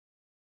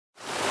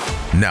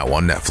Now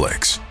on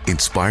Netflix.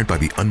 Inspired by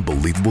the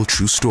unbelievable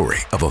true story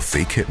of a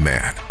fake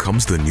hitman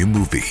comes the new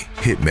movie,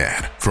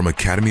 Hitman, from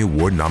Academy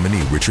Award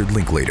nominee Richard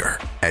Linklater.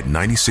 At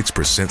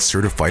 96%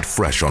 certified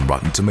fresh on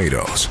Rotten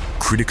Tomatoes,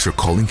 critics are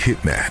calling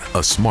Hitman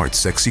a smart,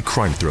 sexy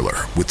crime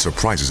thriller with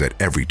surprises at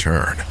every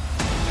turn.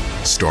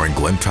 Starring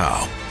Glenn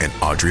Powell and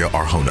Adria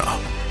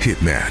Arjona,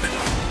 Hitman.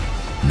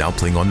 Now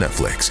playing on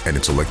Netflix and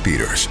in select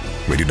theaters.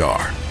 Rated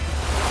R.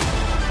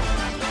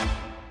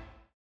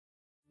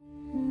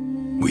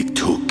 We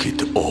took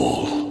it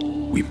all.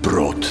 We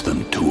brought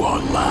them to our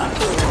land.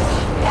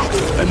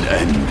 An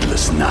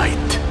endless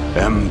night,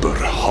 ember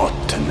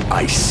hot and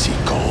icy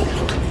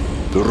cold.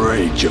 The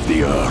rage of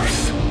the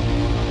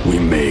earth. We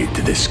made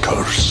this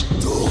curse.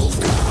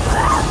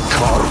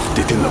 Carved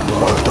it in the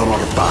blood on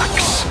our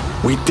backs.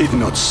 We did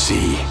not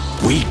see.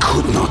 We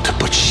could not,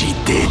 but she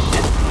did.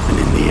 And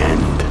in the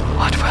end...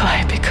 What will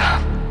I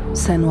become?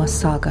 Senua's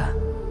Saga.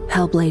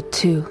 Hellblade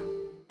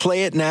 2.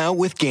 Play it now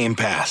with Game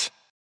Pass.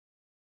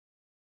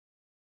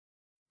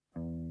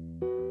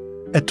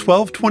 At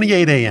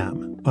 12:28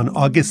 a.m. on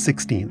August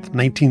 16th,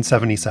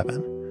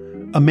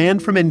 1977, a man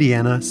from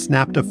Indiana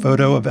snapped a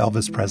photo of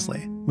Elvis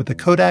Presley with a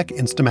Kodak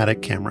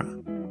Instamatic camera.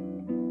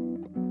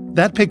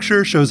 That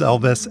picture shows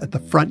Elvis at the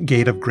front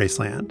gate of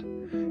Graceland,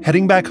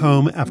 heading back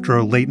home after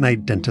a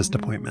late-night dentist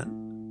appointment.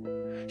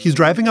 He's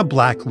driving a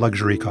black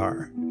luxury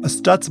car, a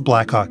Stutz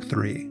Blackhawk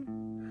 3.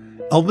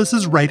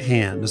 Elvis's right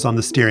hand is on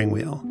the steering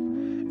wheel,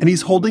 and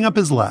he's holding up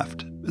his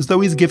left as though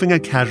he's giving a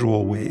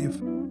casual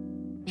wave.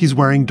 He's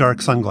wearing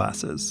dark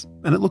sunglasses,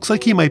 and it looks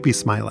like he might be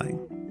smiling,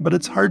 but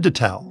it's hard to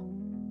tell.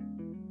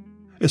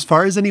 As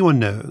far as anyone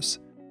knows,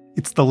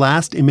 it's the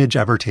last image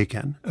ever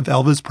taken of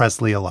Elvis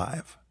Presley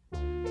alive.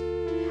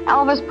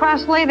 Elvis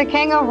Presley, the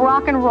king of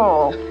rock and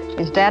roll,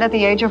 is dead at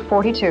the age of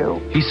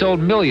 42. He sold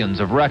millions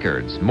of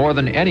records, more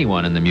than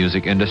anyone in the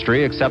music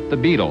industry except the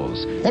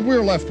Beatles. What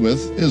we're left with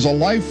is a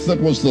life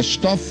that was the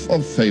stuff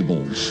of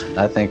fables.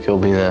 I think he'll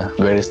be the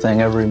greatest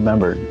thing ever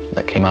remembered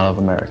that came out of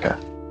America.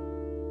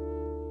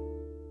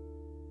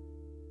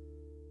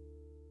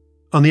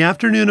 On the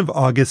afternoon of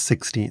August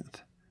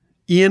 16th,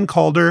 Ian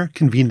Calder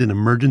convened an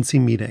emergency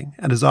meeting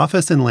at his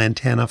office in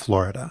Lantana,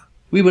 Florida.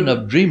 We wouldn't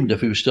have dreamed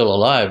if he was still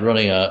alive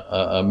running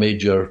a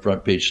major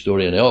front page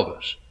story on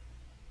Elvis.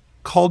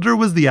 Calder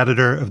was the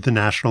editor of the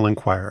National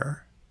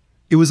Enquirer.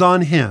 It was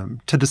on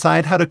him to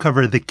decide how to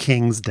cover the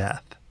king's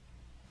death.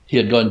 He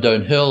had gone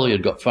downhill, he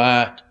had got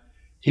fat.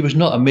 He was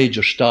not a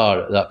major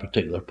star at that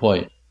particular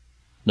point.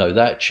 Now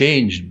that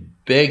changed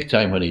big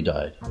time when he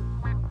died.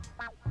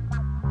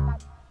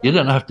 You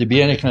didn't have to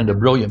be any kind of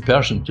brilliant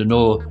person to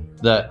know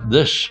that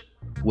this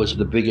was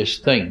the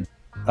biggest thing.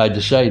 I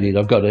decided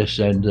I've got to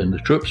send in the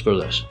troops for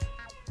this.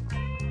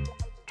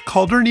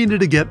 Calder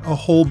needed to get a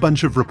whole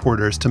bunch of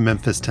reporters to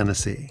Memphis,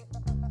 Tennessee,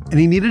 and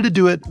he needed to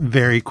do it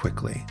very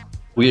quickly.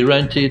 We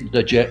rented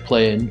a jet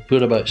plane,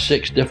 put about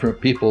 6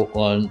 different people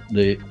on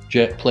the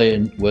jet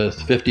plane with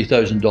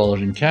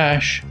 $50,000 in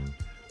cash,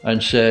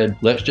 and said,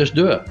 let's just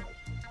do it.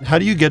 How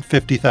do you get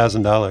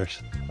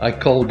 $50,000? I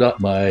called up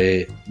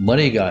my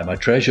money guy, my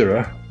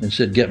treasurer, and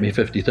said, get me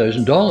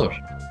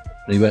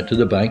 $50,000. And he went to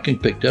the bank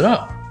and picked it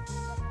up.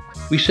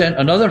 We sent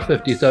another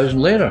 $50,000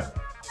 later.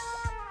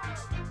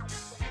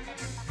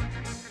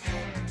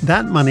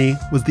 That money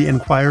was the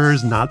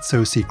Enquirer's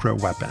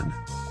not-so-secret weapon.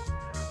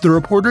 The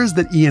reporters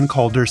that Ian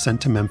Calder sent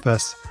to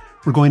Memphis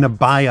were going to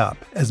buy up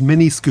as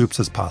many scoops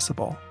as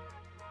possible.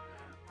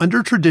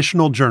 Under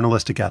traditional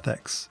journalistic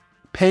ethics,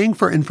 paying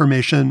for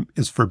information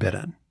is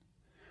forbidden.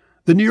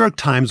 The New York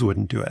Times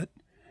wouldn't do it,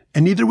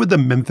 and neither would the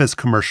Memphis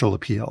Commercial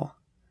Appeal.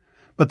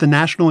 But the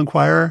National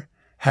Enquirer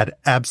had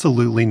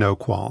absolutely no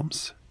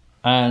qualms.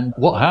 And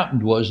what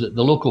happened was that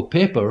the local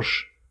papers,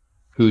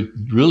 who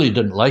really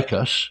didn't like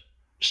us,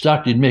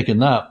 started making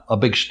that a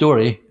big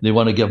story. They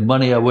want to give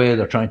money away,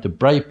 they're trying to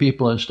bribe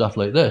people and stuff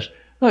like this.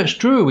 No, it's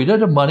true, we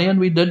did have money and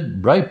we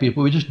did bribe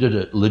people, we just did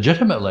it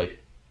legitimately.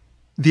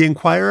 The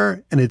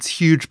Enquirer and its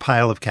huge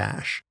pile of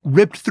cash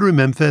ripped through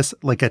Memphis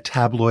like a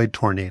tabloid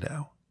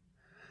tornado.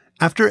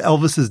 After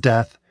Elvis's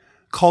death,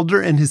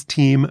 Calder and his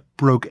team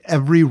broke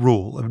every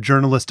rule of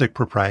journalistic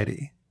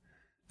propriety.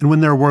 And when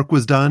their work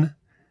was done,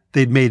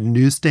 they'd made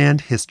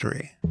newsstand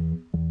history.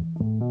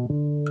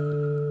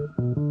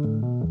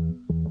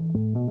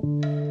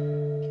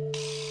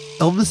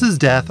 Elvis's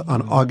death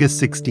on August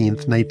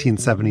 16th,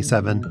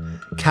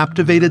 1977,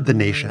 captivated the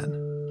nation.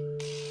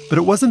 But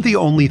it wasn't the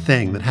only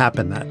thing that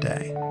happened that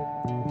day.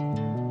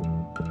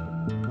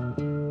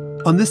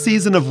 On this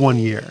season of 1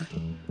 Year,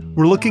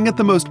 we're looking at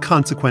the most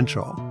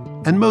consequential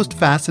and most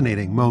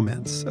fascinating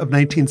moments of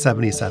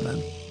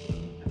 1977.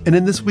 And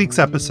in this week's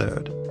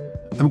episode,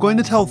 I'm going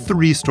to tell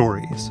 3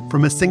 stories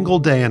from a single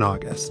day in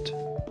August.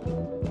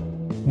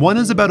 One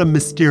is about a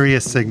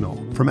mysterious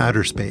signal from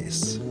outer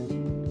space.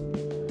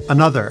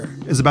 Another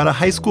is about a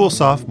high school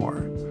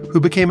sophomore who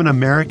became an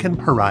American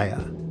pariah.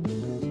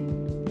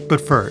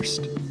 But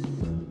first,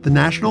 the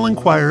National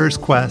Enquirer's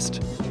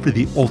quest for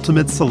the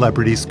ultimate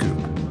celebrity scoop.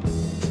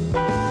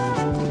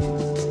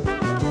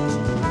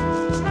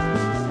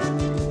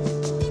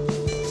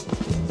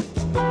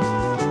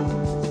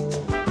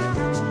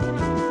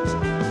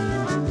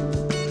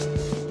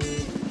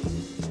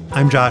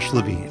 I'm Josh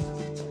Levine,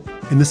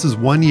 and this is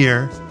 1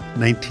 year,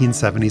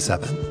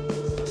 1977.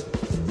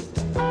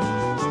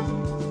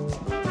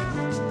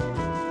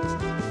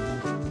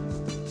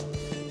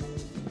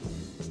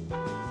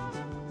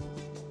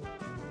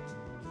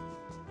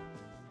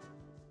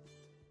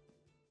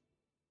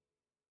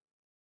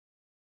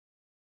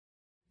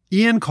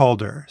 Ian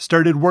Calder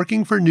started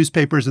working for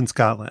newspapers in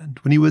Scotland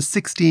when he was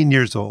 16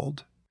 years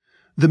old.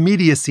 The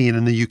media scene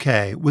in the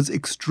UK was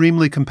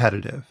extremely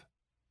competitive,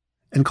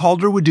 and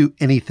Calder would do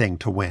anything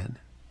to win.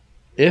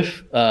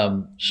 If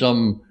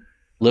some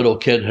little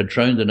kid had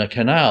drowned in a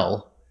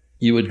canal,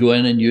 you would go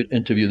in and you'd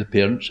interview the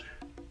parents,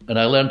 and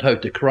I learned how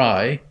to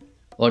cry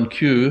on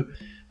cue,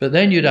 but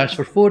then you'd ask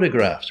for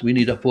photographs. We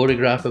need a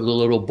photograph of the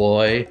little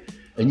boy,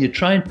 and you'd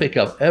try and pick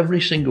up every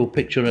single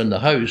picture in the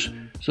house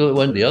so that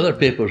when the other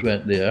papers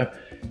went there,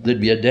 there'd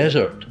be a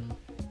desert.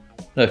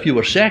 Now, if you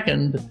were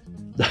second,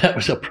 that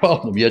was a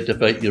problem. You had to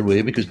fight your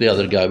way because the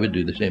other guy would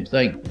do the same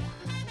thing.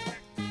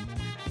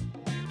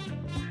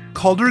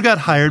 Calder got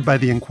hired by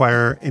the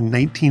Enquirer in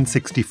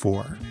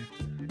 1964.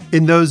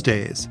 In those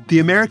days, the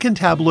American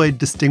tabloid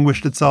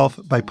distinguished itself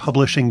by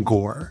publishing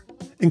gore,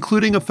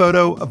 including a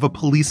photo of a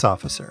police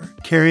officer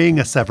carrying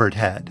a severed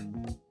head.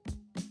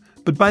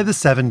 But by the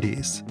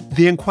 70s,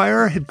 the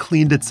Enquirer had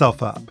cleaned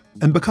itself up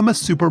and become a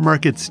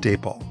supermarket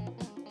staple.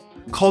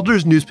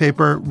 Calder's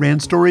newspaper ran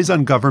stories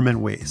on government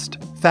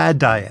waste, fad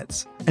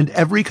diets, and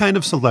every kind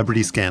of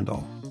celebrity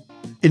scandal.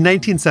 In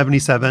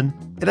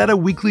 1977, it had a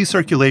weekly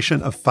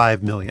circulation of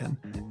 5 million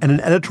and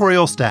an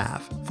editorial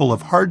staff full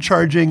of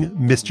hard-charging,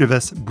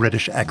 mischievous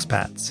British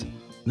expats.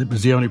 It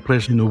was the only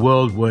place in the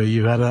world where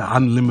you had an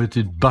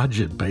unlimited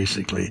budget,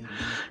 basically.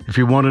 If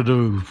you wanted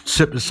to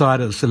sit beside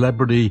a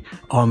celebrity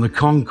on the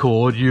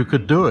Concorde, you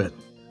could do it.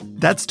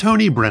 That's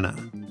Tony Brenna.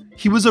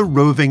 He was a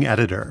roving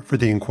editor for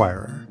the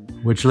Enquirer.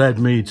 Which led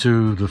me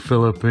to the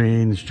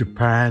Philippines,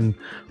 Japan,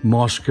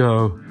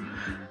 Moscow.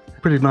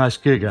 Pretty nice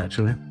gig,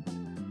 actually.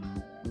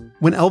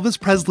 When Elvis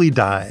Presley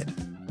died,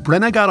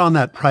 Brenna got on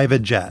that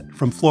private jet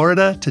from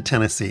Florida to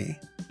Tennessee.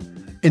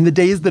 In the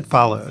days that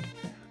followed,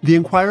 the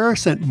Enquirer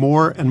sent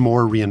more and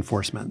more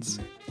reinforcements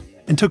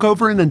and took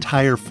over an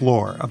entire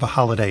floor of a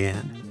Holiday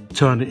Inn.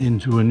 Turned it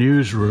into a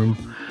newsroom,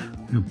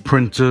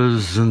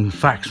 printers and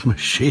fax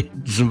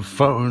machines and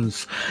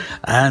phones.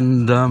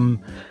 And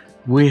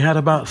we had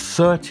about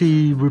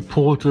 30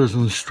 reporters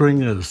and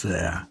stringers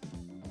there.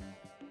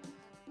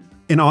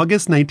 In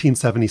August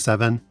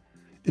 1977,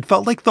 it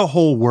felt like the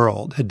whole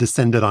world had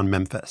descended on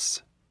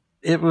Memphis.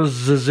 It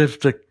was as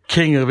if the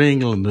King of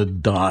England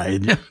had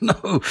died.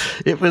 No,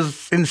 it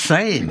was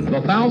insane.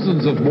 The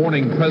thousands of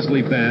mourning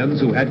Presley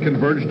fans who had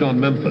converged on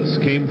Memphis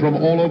came from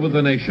all over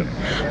the nation.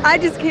 I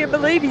just can't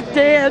believe he's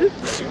dead.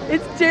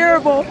 It's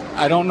terrible.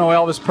 I don't know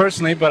Elvis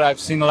personally, but I've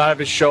seen a lot of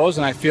his shows,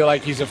 and I feel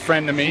like he's a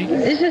friend to me.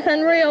 It's just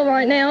unreal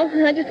right now.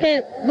 I just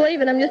can't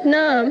believe it. I'm just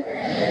numb.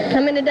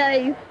 I'm in a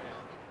daze.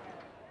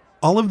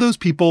 All of those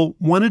people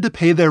wanted to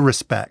pay their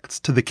respects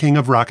to the king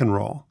of rock and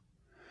roll.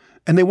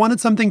 And they wanted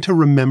something to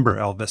remember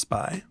Elvis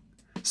by.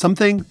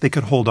 Something they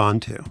could hold on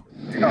to.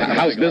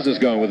 How's business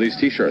going with these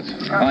T-shirts?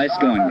 Oh, it's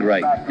going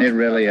great. It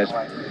really is.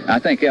 I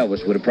think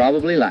Elvis would have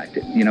probably liked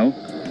it,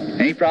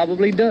 and he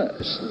probably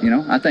does,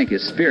 I think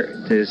his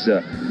spirit, his,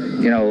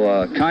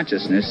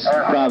 consciousness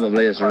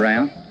probably is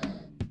around.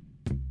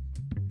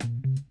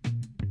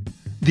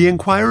 The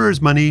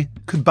Enquirer's money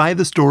could buy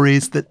the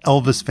stories that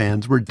Elvis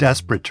fans were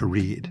desperate to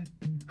read.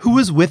 Who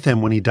was with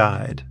him when he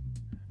died?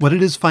 What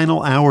did his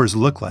final hours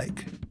look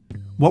like?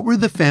 What were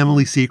the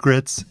family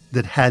secrets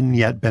that hadn't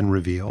yet been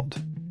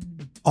revealed?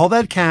 All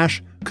that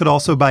cash could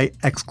also buy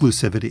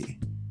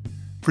exclusivity.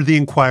 For the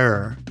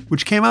Enquirer,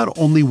 which came out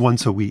only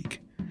once a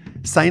week,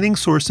 signing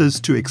sources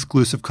to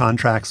exclusive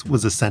contracts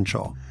was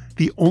essential,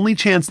 the only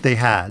chance they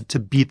had to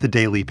beat the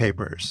daily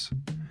papers.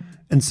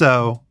 And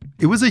so,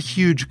 it was a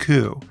huge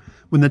coup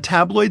when the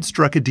tabloid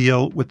struck a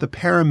deal with the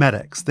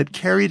paramedics that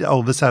carried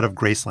Elvis out of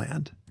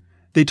Graceland.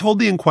 They told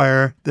the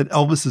Enquirer that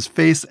Elvis's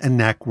face and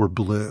neck were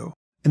blue,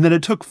 and that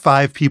it took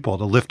 5 people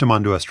to lift him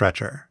onto a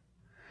stretcher.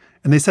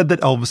 And they said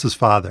that Elvis's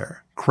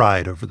father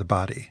cried over the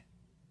body.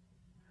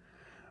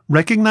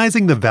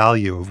 Recognizing the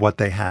value of what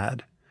they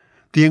had,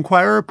 the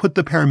Enquirer put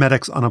the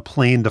paramedics on a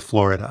plane to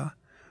Florida,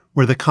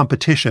 where the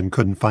competition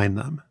couldn't find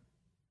them.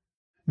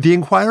 The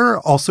Enquirer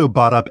also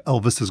bought up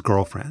Elvis's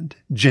girlfriend,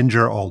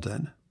 Ginger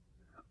Alden.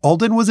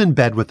 Alden was in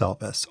bed with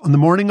Elvis on the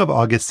morning of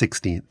August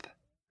 16th.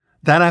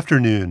 That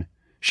afternoon,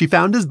 she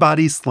found his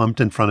body slumped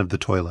in front of the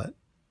toilet.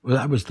 Well,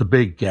 that was the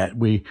big get.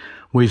 We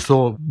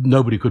thought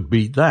nobody could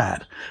beat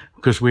that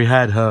because we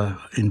had her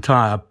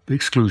entire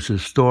exclusive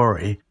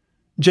story.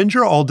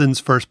 Ginger Alden's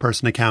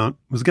first-person account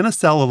was going to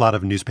sell a lot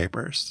of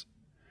newspapers.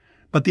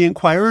 But the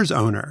Enquirer's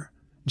owner,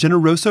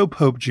 Generoso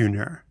Pope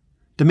Jr.,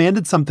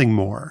 demanded something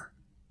more.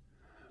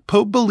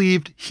 Pope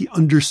believed he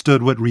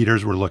understood what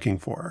readers were looking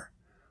for,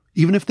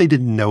 even if they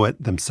didn't know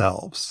it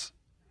themselves.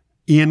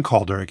 Ian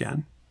Calder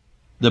again.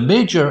 The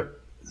major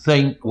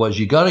thing was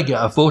you got to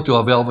get a photo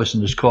of Elvis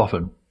in his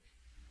coffin.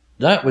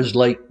 That was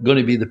like going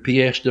to be the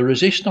pièce de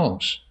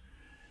résistance.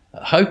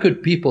 How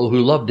could people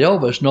who loved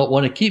Elvis not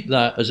want to keep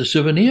that as a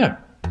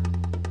souvenir?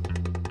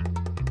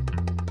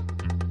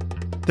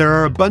 There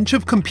are a bunch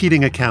of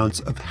competing accounts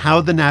of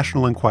how the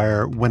National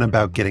Enquirer went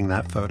about getting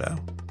that photo.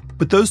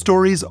 But those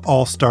stories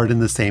all start in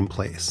the same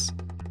place,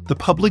 the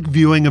public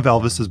viewing of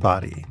Elvis's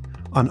body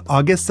on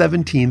August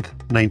 17th,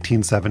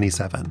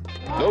 1977.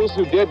 Those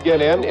who did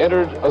get in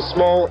entered a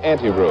small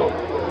anteroom,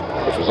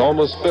 which was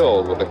almost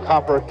filled with a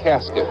copper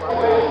casket.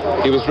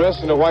 He was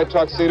dressed in a white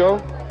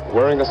tuxedo,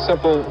 wearing a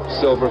simple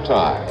silver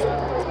tie.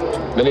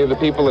 Many of the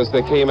people, as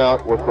they came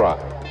out, were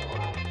crying.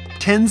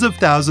 Tens of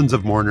thousands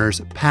of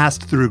mourners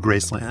passed through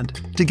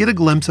Graceland to get a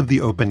glimpse of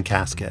the open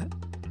casket.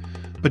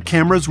 But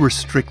cameras were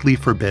strictly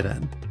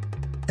forbidden,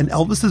 and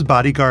Elvis's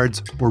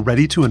bodyguards were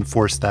ready to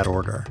enforce that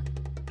order.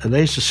 And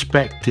they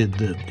suspected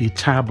that the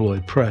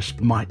tabloid press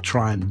might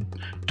try and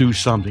do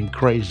something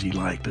crazy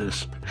like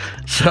this.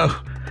 So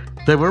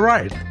they were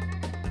right.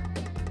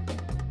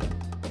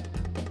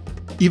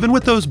 Even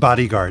with those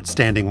bodyguards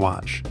standing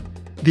watch,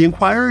 the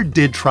Enquirer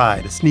did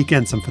try to sneak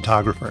in some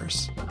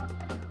photographers.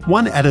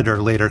 One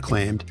editor later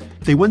claimed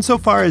they went so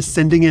far as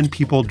sending in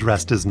people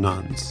dressed as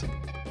nuns.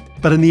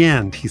 But in the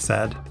end, he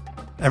said,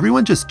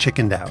 everyone just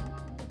chickened out.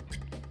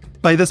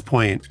 By this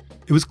point,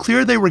 it was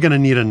clear they were going to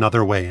need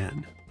another way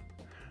in.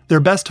 Their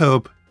best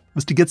hope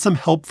was to get some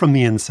help from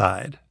the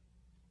inside.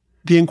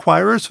 The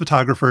Enquirer's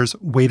photographers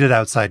waited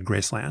outside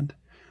Graceland,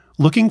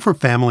 looking for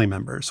family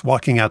members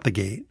walking out the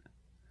gate.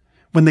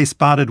 When they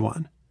spotted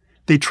one,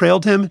 they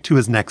trailed him to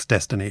his next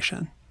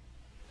destination.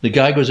 The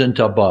guy goes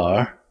into a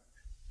bar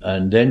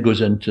and then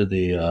goes into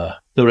the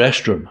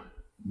restroom.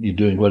 He's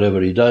doing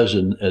whatever he does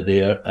in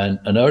there,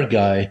 and our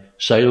guy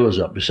sidles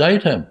up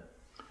beside him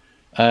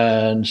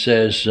and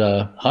says,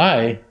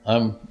 hi,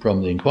 I'm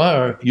from the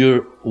Enquirer.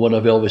 You're one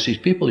of Elvis's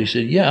people. He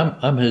said, yeah,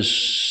 I'm his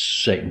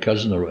second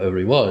cousin or whatever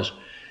he was.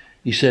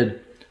 He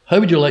said, how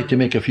would you like to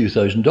make a few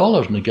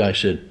 $1,000s? And the guy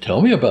said,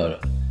 tell me about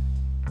it.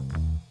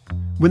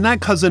 When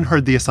that cousin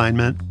heard the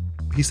assignment,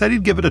 he said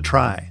he'd give it a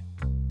try.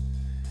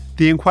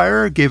 The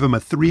Enquirer gave him a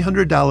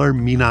 $300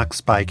 Minox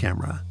spy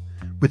camera,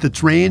 with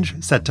its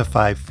range set to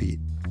 5 feet.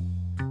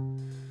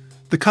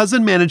 The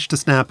cousin managed to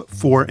snap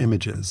 4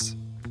 images.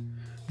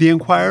 The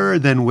Enquirer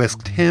then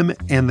whisked him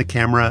and the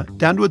camera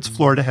down to its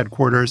Florida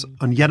headquarters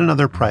on yet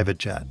another private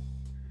jet.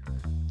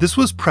 This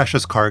was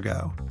precious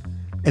cargo,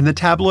 and the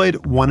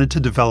tabloid wanted to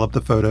develop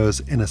the photos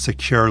in a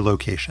secure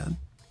location.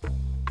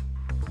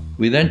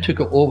 We then took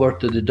it over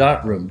to the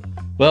darkroom.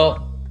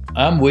 Well,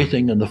 I'm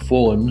waiting on the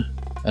phone,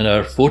 and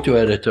our photo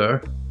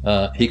editor,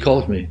 he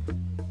called me.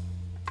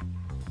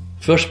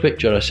 First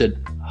picture, I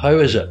said, how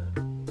is it?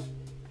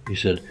 He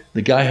said,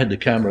 the guy had the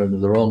camera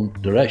in the wrong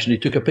direction. He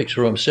took a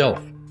picture of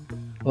himself.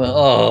 Well,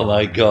 oh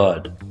my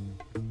God.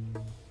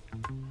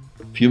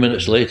 A few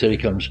minutes later, he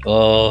comes,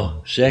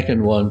 oh,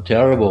 second one,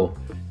 terrible.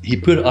 He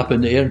put it up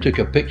in the air and took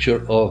a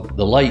picture of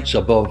the lights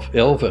above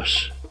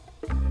Elvis.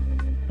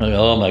 I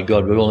go, oh my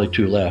God, we've only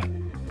 2 left.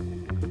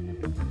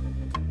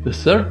 The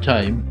third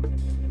time,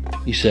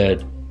 he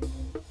said,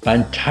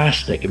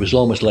 fantastic. It was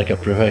almost like a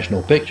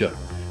professional picture.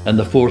 And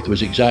the fourth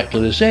was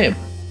exactly the same.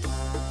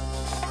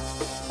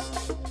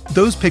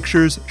 Those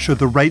pictures show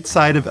the right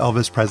side of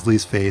Elvis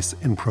Presley's face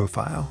in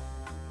profile.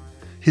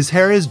 His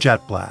hair is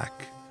jet black,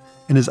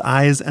 and his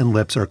eyes and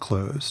lips are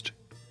closed.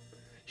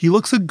 He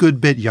looks a good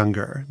bit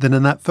younger than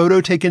in that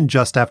photo taken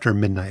just after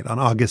midnight on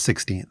August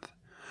 16th,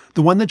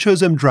 the one that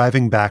shows him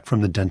driving back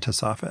from the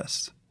dentist's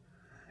office.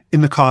 In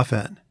the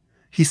coffin,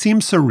 he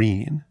seems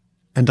serene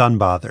and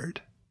unbothered.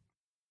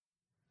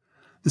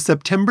 The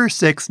September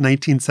 6,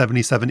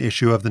 1977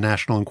 issue of the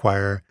National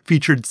Enquirer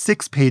featured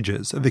 6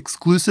 pages of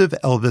exclusive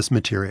Elvis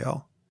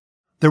material.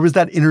 There was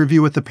that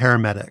interview with the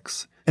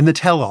paramedics and the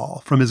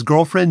tell-all from his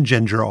girlfriend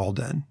Ginger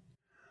Alden.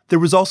 There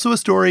was also a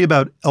story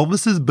about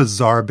Elvis's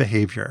bizarre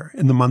behavior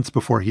in the months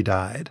before he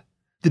died,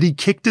 that he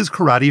kicked his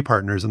karate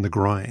partners in the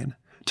groin,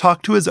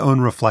 talked to his own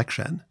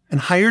reflection,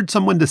 and hired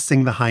someone to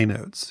sing the high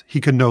notes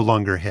he could no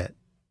longer hit.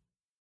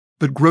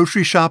 But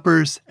grocery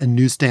shoppers and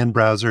newsstand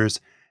browsers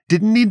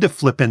didn't need to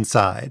flip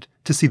inside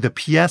to see the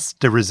pièce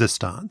de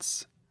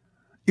résistance.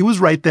 It was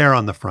right there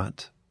on the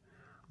front.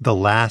 The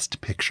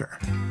last picture.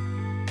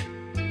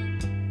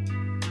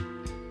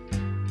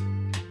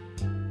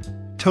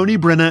 Tony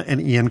Brenna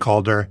and Ian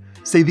Calder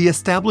say the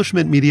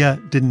establishment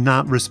media did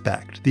not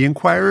respect the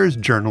Enquirer's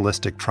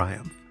journalistic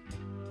triumph.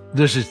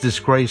 This is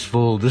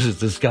disgraceful, this is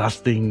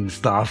disgusting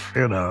stuff,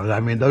 I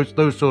mean,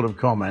 those sort of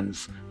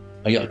comments.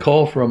 I got a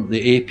call from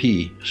the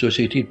AP,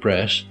 Associated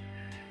Press,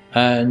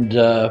 and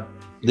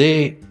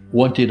they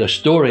wanted a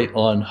story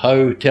on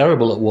how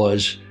terrible it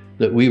was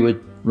that we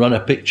would run a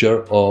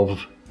picture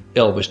of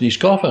Elvis in his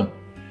coffin.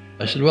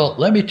 I said, well,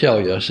 let me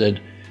tell you, I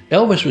said,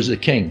 Elvis was the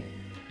king.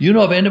 You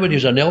know if anybody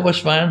who's an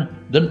Elvis fan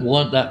didn't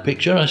want that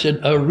picture? I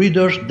said, our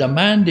readers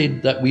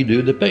demanded that we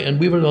do the picture, and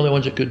we were the only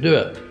ones that could do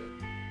it.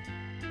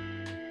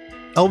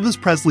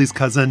 Elvis Presley's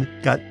cousin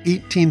got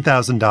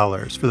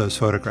 $18,000 for those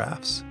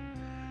photographs,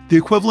 the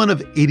equivalent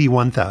of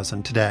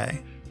 $81,000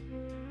 today.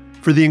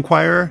 For the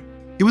Enquirer,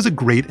 it was a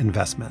great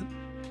investment.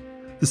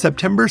 The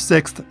September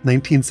 6,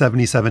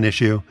 1977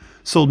 issue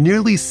sold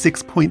nearly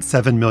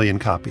 6.7 million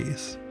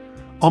copies,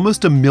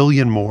 almost 1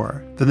 million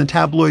more than the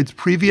tabloid's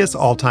previous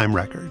all-time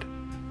record.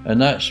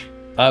 And that's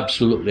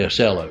absolutely a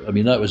sellout. I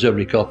mean, that was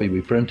every copy we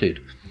printed.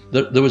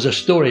 There was a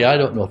story, I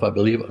don't know if I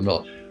believe it or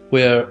not,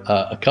 where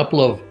a couple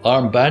of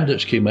armed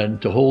bandits came in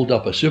to hold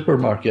up a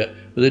supermarket,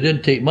 but they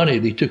didn't take money.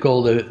 They took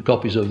all the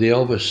copies of the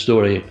Elvis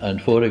story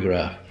and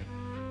photograph.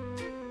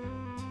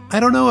 I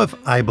don't know if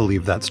I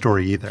believe that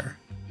story either.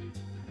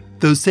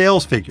 Those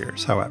sales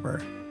figures,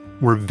 however,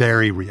 were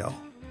very real.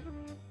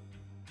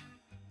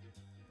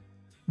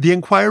 The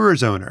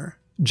Enquirer's owner,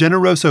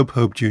 Generoso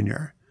Pope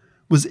Jr.,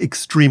 was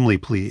extremely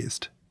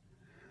pleased.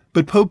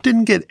 But Pope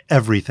didn't get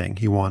everything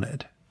he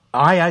wanted.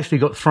 I actually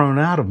got thrown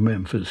out of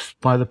Memphis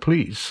by the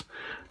police,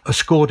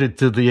 escorted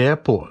to the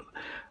airport,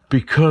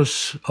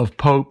 because of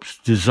Pope's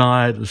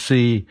desire to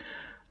see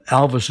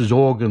Elvis's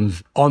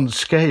organs on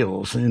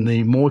scales in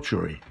the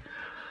mortuary.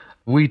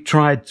 We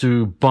tried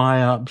to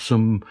buy up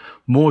some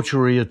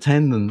mortuary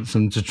attendants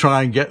and to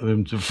try and get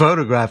them to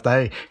photograph.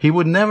 He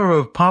would never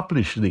have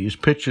published these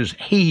pictures.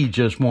 He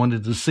just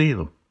wanted to see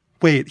them.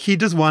 Wait, he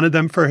just wanted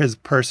them for his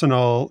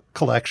personal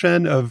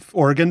collection of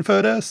organ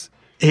photos?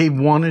 He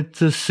wanted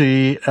to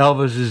see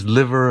Elvis's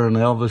liver and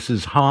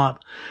Elvis's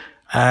heart.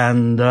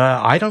 And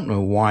I don't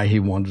know why he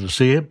wanted to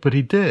see it, but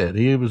he did.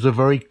 He was a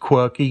very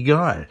quirky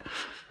guy.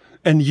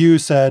 And you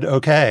said,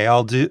 okay,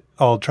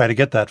 I'll try to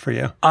get that for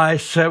you. I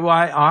said, well,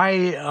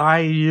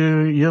 I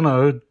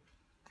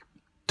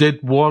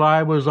did what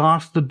I was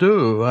asked to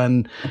do.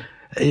 And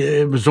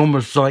it was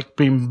almost like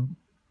being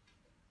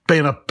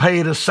a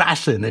paid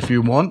assassin, if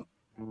you want.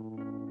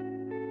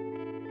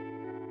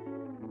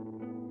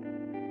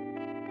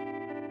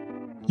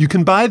 You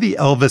can buy the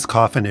Elvis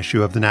coffin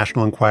issue of the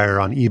National Enquirer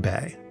on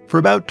eBay for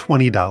about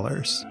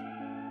 $20.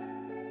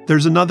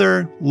 There's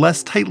another,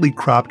 less tightly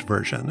cropped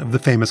version of the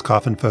famous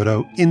coffin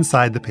photo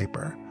inside the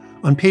paper,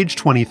 on page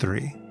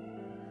 23.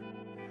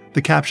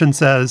 The caption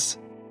says,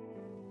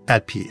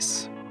 "At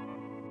peace."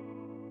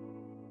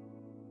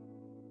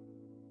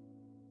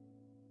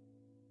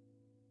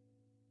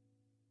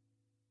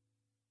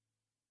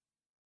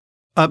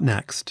 Up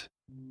next,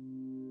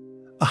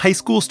 a high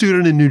school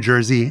student in New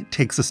Jersey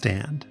takes a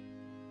stand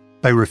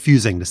by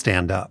refusing to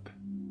stand up.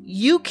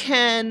 You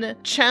can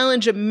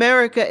challenge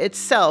America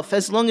itself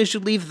as long as you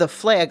leave the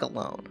flag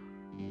alone.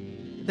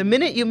 The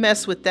minute you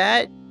mess with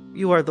that,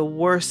 you are the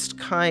worst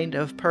kind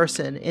of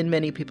person in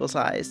many people's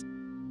eyes.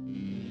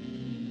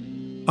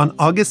 On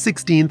August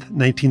 16th,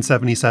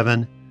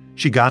 1977,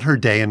 she got her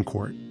day in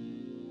court.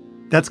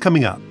 That's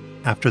coming up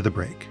after the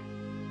break.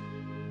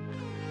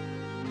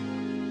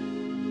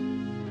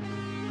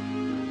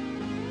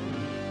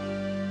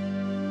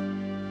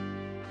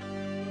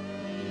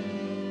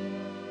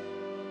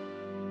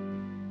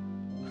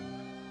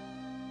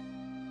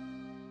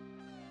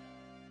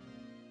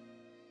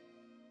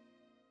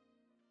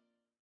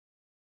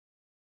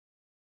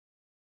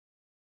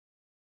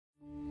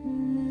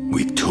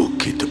 We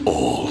took it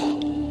all.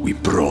 We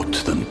brought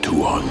them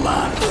to our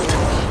land.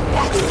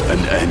 An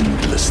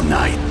endless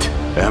night,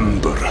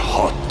 ember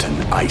hot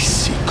and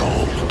icy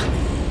cold.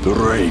 The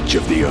rage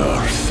of the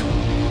earth.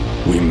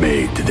 We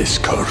made this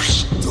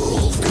curse.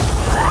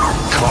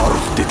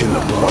 Carved it in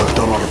the blood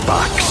on our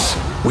backs.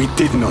 We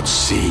did not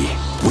see.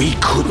 We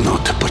could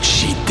not, but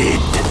she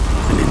did.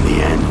 And in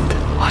the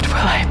end... What will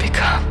I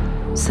become?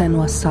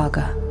 Senua's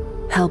Saga.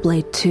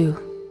 Hellblade 2.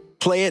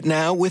 Play it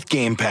now with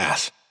Game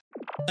Pass.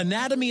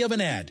 Anatomy of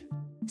an ad.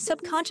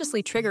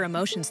 Subconsciously trigger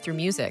emotions through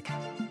music.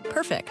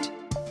 Perfect.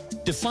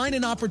 Define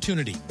an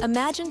opportunity.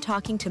 Imagine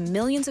talking to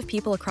millions of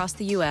people across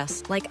the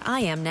U.S. like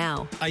I am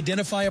now.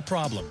 Identify a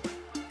problem.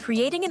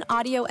 Creating an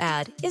audio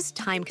ad is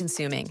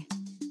time-consuming.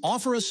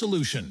 Offer a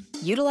solution.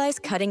 Utilize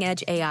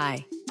cutting-edge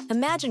AI.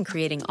 Imagine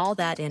creating all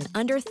that in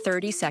under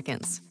 30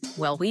 seconds.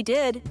 Well, we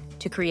did,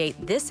 to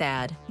create this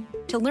ad.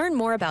 To learn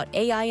more about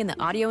AI in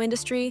the audio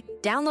industry,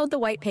 download the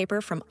white paper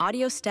from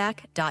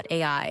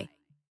audiostack.ai.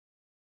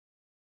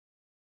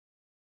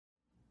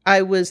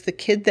 I was the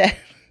kid that,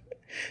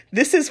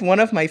 this is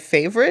one of my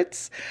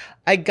favorites.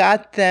 I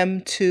got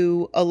them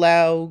to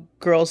allow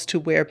girls to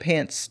wear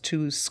pants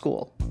to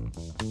school.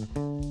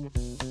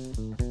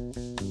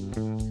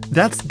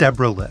 That's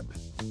Deborah Lipp.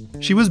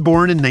 She was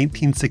born in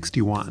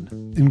 1961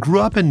 and grew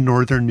up in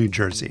northern New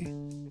Jersey.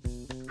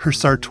 Her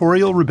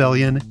sartorial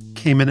rebellion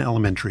came in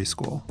elementary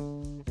school.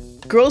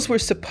 Girls were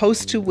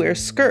supposed to wear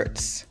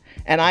skirts,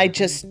 and I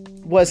just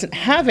wasn't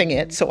having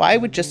it, so I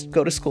would just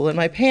go to school in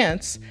my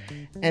pants.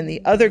 And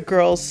the other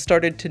girls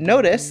started to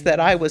notice that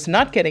I was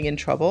not getting in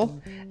trouble,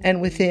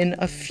 and within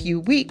a few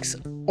weeks,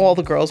 all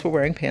the girls were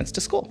wearing pants to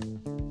school.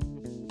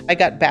 I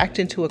got backed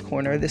into a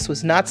corner. This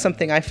was not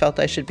something I felt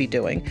I should be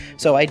doing,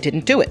 so I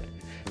didn't do it.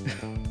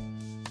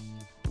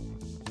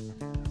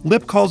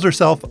 Lipp calls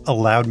herself a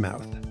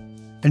loudmouth,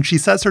 and she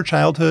says her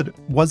childhood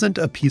wasn't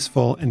a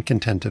peaceful and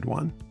contented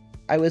one.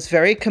 I was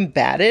very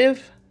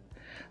combative.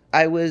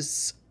 I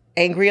was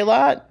angry a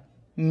lot,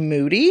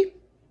 moody,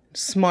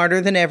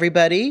 smarter than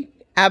everybody.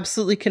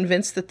 Absolutely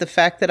convinced that the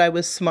fact that I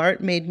was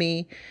smart made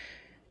me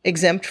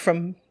exempt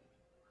from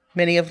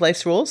many of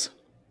life's rules.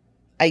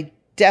 I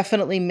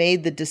definitely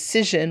made the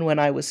decision when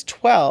I was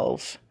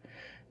 12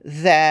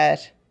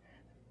 that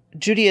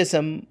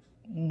Judaism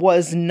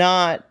was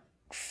not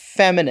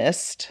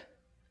feminist,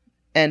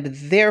 and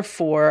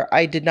therefore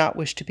I did not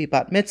wish to be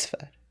bat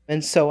mitzvah.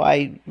 And so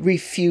I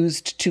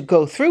refused to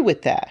go through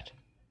with that.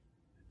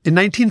 In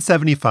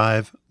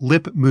 1975,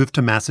 Lipp moved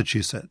to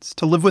Massachusetts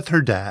to live with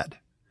her dad.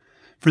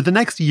 For the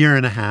next year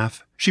and a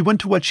half, she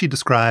went to what she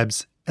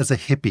describes as a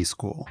hippie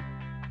school.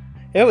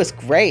 It was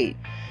great.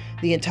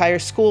 The entire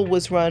school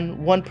was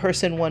run one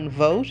person, one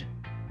vote.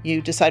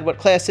 You decide what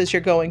classes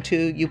you're going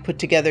to. You put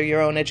together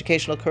your own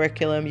educational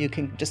curriculum. You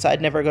can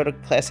decide never go to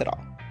class at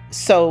all.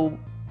 So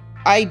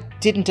I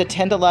didn't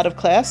attend a lot of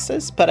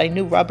classes, but I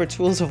knew Robert's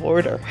Rules of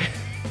Order.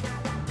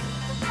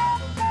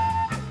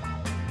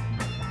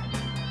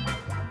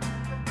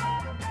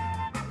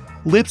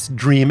 Lipp's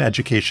dream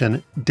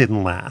education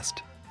didn't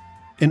last.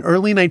 In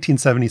early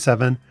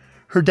 1977,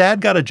 her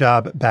dad got a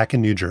job back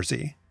in New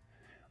Jersey.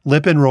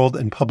 Lipp enrolled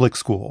in public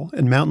school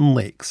in Mountain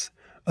Lakes,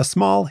 a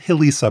small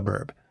hilly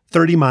suburb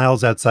 30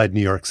 miles outside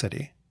New York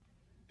City.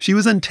 She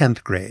was in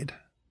 10th grade.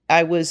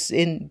 I was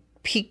in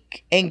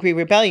peak angry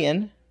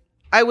rebellion.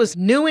 I was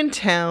new in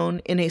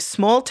town, in a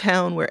small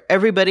town where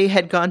everybody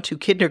had gone to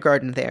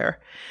kindergarten there.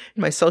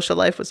 My social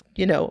life was,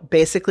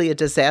 basically a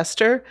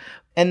disaster.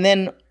 And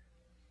then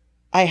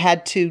I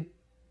had to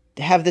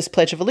have this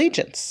Pledge of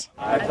Allegiance.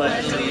 I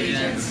pledge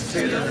allegiance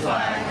to the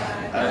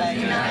flag of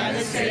the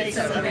United States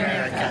of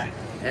America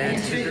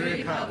and to the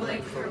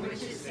republic for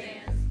which it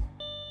stands.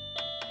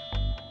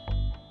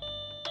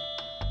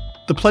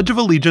 The Pledge of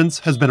Allegiance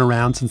has been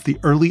around since the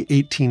early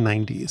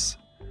 1890s,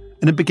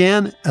 and it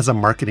began as a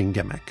marketing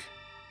gimmick.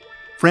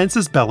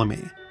 Frances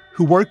Bellamy,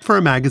 who worked for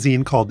a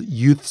magazine called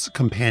Youth's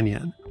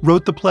Companion,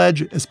 wrote the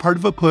pledge as part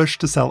of a push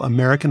to sell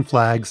American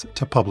flags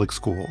to public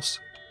schools.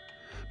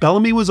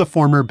 Bellamy was a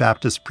former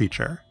Baptist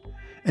preacher,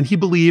 and he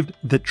believed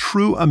that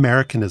true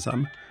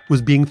Americanism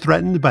was being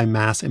threatened by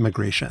mass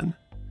immigration.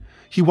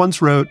 He once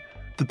wrote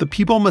that the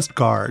people must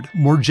guard,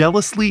 more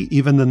jealously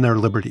even than their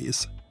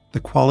liberties,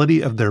 the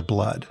quality of their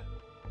blood.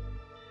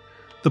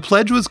 The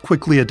pledge was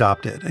quickly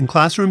adopted in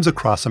classrooms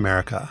across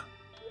America.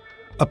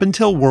 Up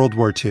until World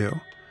War II,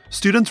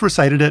 students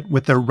recited it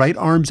with their right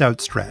arms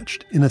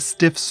outstretched in a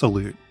stiff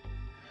salute.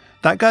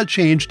 That got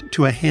changed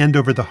to a hand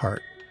over the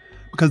heart,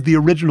 because the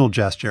original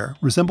gesture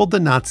resembled the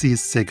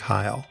Nazis' Sieg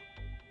Heil.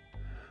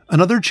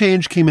 Another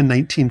change came in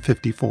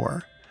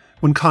 1954,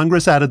 when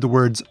Congress added the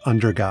words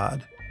 "under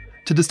God"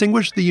 to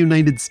distinguish the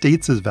United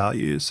States'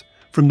 values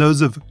from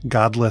those of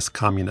godless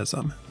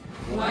communism.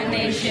 One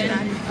nation,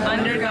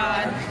 under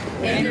God,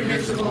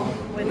 indivisible,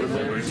 with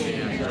liberty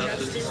and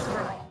justice for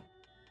all.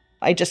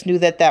 I just knew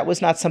that that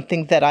was not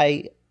something that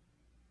I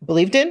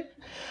believed in.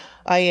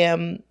 I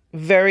am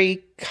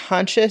very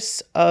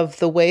conscious of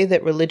the way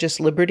that religious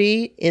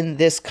liberty in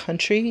this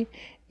country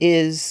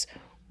is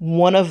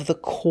one of the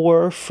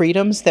core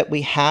freedoms that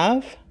we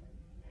have.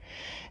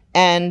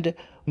 And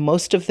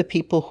most of the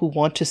people who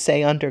want to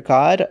say under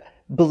God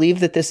believe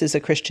that this is a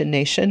Christian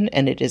nation,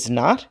 and it is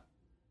not.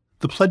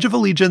 The Pledge of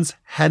Allegiance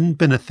hadn't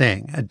been a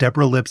thing at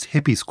Deborah Lipp's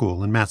hippie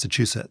school in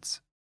Massachusetts.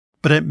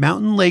 But at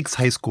Mountain Lakes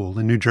High School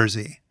in New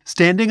Jersey,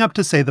 standing up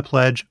to say the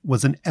pledge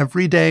was an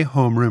everyday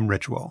homeroom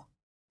ritual,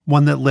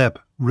 one that Lipp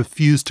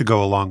refused to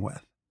go along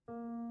with.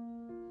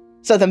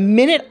 So the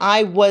minute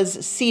I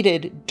was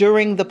seated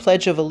during the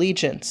Pledge of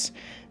Allegiance,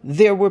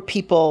 there were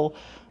people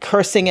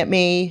cursing at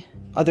me,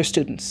 other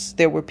students.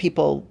 There were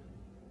people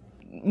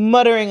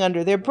muttering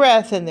under their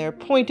breath, and they're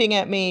pointing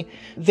at me.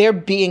 They're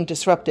being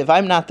disruptive.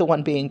 I'm not the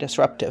one being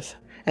disruptive.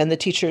 And the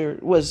teacher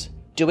was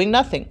doing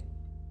nothing.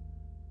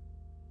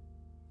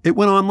 It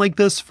went on like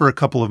this for a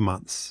couple of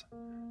months.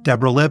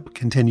 Deborah Lipp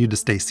continued to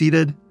stay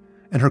seated,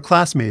 and her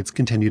classmates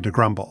continued to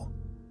grumble.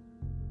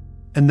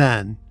 And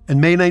then, in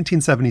May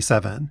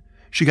 1977,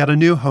 she got a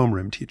new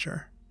homeroom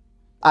teacher.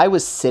 I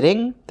was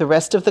sitting, the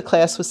rest of the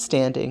class was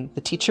standing.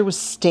 The teacher was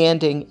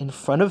standing in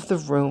front of the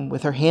room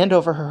with her hand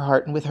over her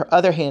heart and with her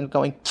other hand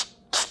going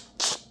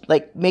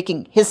like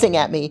hissing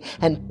at me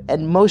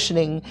and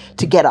motioning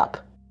to get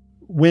up.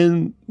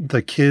 When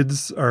the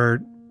kids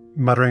are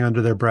muttering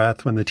under their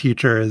breath, when the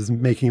teacher is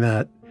making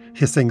that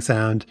hissing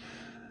sound,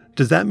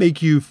 does that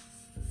make you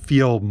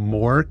feel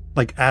more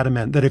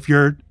adamant that if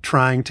you're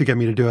trying to get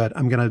me to do it,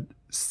 I'm going to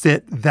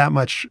sit that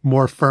much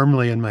more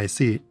firmly in my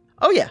seat?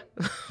 Oh, yeah.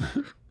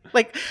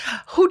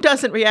 Who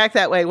doesn't react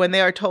that way when they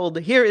are told,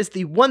 here is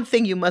the one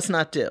thing you must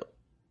not do?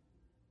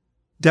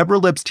 Deborah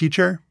Lipp's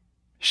teacher,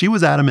 she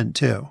was adamant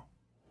too.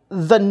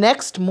 The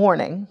next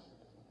morning,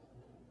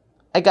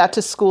 I got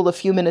to school a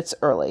few minutes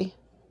early,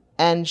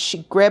 and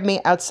she grabbed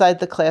me outside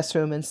the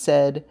classroom and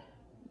said,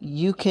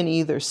 you can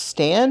either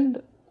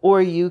stand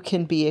or you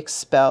can be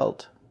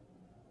expelled.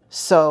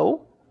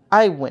 So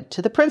I went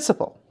to the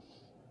principal.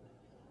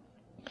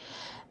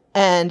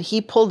 And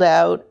he pulled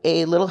out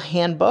a little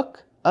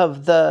handbook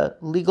of the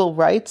legal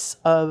rights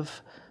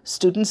of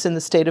students in the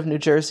state of New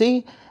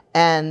Jersey,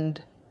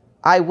 and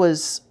I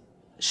was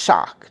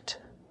shocked.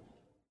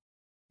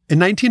 In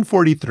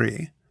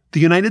 1943, the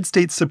United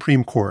States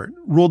Supreme Court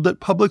ruled that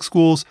public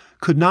schools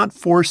could not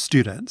force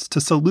students to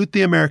salute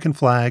the American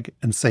flag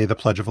and say the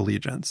Pledge of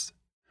Allegiance.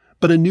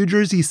 But a New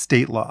Jersey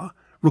state law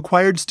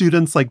required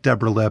students like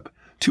Deborah Lipp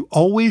to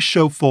always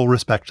show full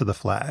respect to the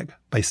flag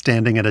by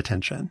standing at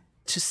attention.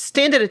 To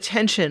stand at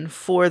attention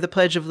for the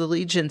Pledge of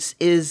Allegiance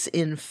is,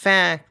 in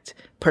fact,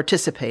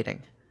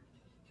 participating.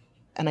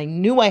 And I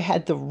knew I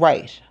had the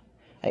right.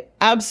 I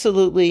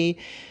absolutely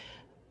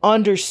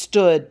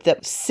understood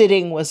that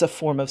sitting was a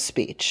form of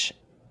speech.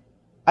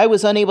 I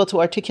was unable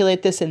to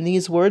articulate this in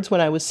these words when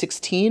I was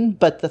 16,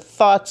 but the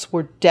thoughts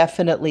were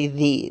definitely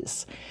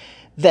these,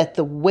 that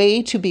the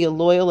way to be a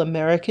loyal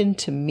American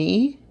to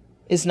me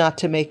is not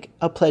to make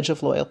a pledge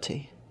of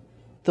loyalty.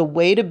 The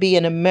way to be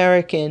an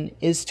American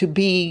is to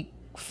be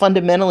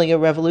fundamentally a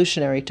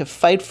revolutionary, to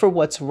fight for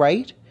what's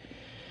right,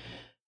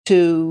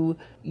 to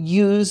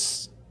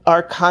use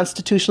our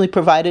constitutionally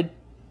provided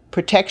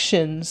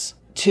protections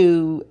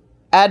to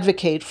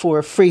advocate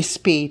for free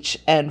speech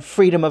and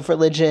freedom of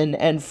religion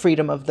and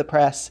freedom of the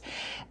press.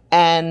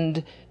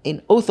 And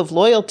an oath of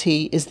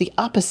loyalty is the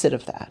opposite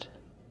of that.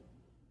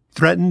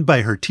 Threatened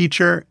by her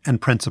teacher and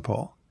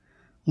principal,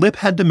 Lipp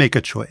had to make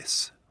a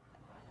choice.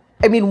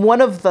 I mean, one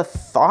of the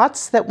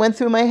thoughts that went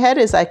through my head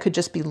is I could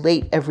just be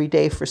late every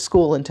day for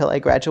school until I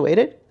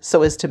graduated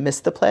so as to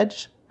miss the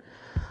pledge.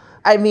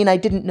 I mean, I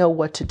didn't know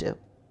what to do.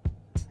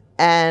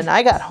 And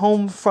I got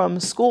home from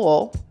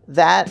school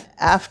that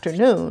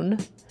afternoon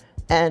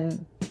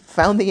and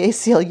found the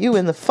ACLU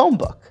in the phone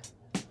book.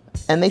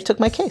 And they took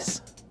my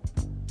case.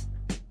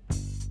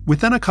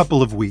 Within a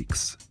couple of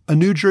weeks, a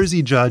New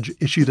Jersey judge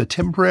issued a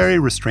temporary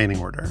restraining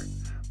order,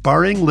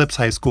 barring Lipp's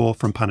high school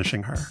from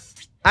punishing her.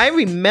 I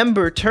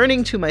remember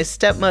turning to my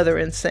stepmother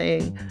and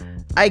saying,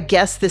 I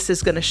guess this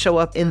is going to show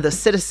up in The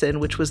Citizen,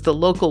 which was the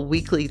local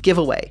weekly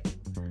giveaway.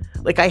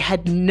 Like, I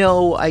had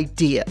no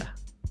idea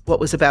what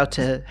was about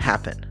to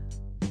happen.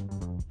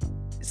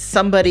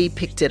 Somebody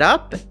picked it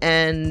up,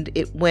 and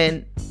it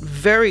went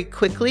very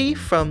quickly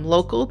from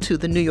local to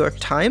the New York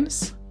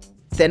Times.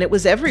 Then it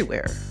was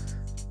everywhere.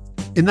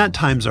 In that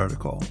Times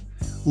article,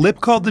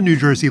 Lipp called the New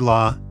Jersey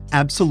law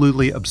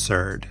absolutely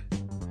absurd.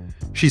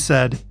 She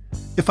said,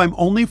 "If I'm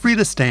only free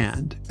to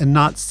stand and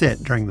not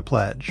sit during the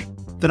pledge,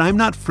 then I'm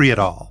not free at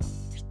all."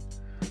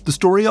 The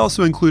story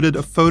also included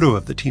a photo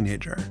of the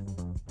teenager.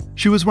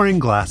 She was wearing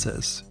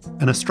glasses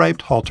and a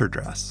striped halter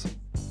dress,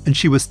 and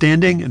she was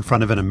standing in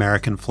front of an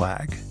American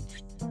flag.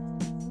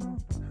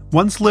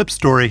 Once Lipp's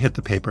story hit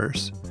the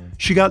papers,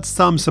 she got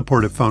some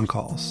supportive phone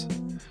calls.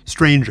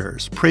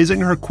 Strangers praising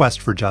her quest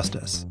for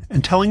justice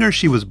and telling her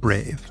she was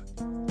brave.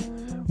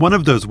 One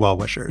of those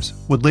well-wishers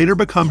would later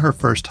become her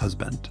first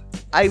husband.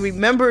 I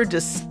remember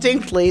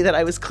distinctly that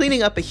I was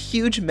cleaning up a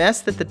huge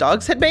mess that the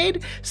dogs had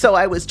made, so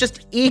I was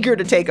just eager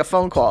to take a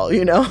phone call,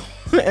 you know?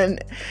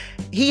 And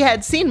he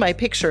had seen my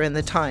picture in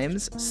the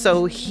Times,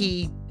 so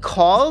he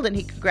called and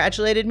he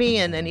congratulated me,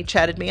 and then he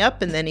chatted me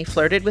up, and then he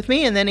flirted with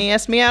me, and then he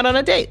asked me out on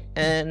a date.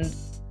 And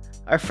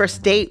our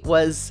first date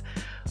was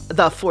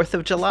the 4th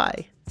of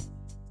July,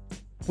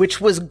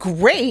 which was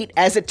great,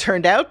 as it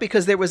turned out,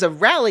 because there was a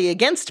rally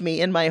against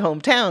me in my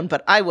hometown,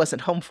 but I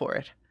wasn't home for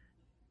it.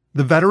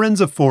 The veterans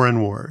of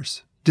foreign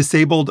wars,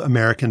 disabled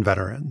American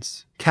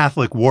veterans,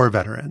 Catholic war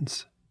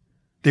veterans,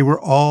 they were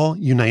all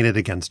united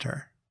against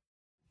her.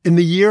 In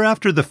the year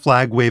after the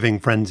flag-waving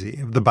frenzy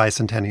of the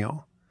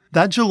bicentennial,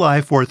 that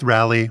July 4th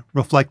rally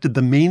reflected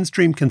the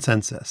mainstream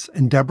consensus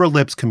in Deborah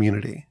Lipp's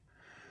community.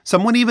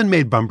 Someone even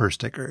made bumper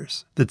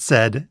stickers that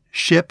said,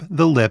 "Ship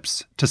the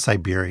Lipps to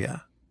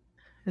Siberia."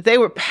 They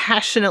were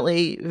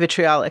passionately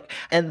vitriolic,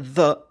 and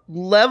the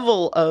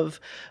level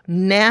of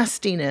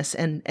nastiness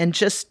and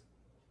just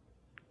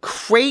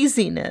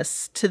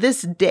craziness to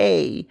this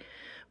day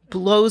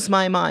blows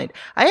my mind.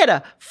 I had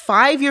a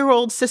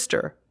 5-year-old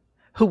sister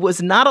who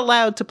was not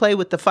allowed to play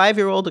with the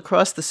 5-year-old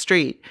across the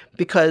street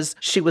because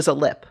she was a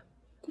Lipp.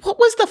 What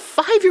was the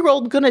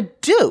 5-year-old gonna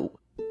do?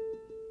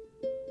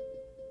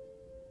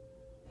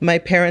 My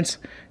parents,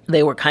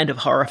 they were kind of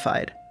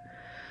horrified.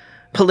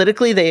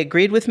 Politically, they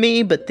agreed with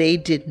me, but they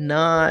did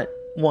not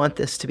want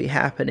this to be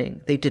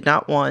happening. They did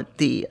not want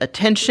the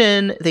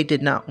attention. They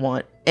did not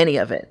want any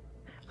of it.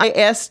 I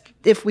asked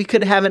if we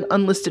could have an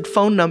unlisted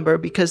phone number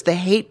because the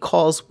hate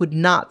calls would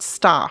not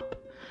stop.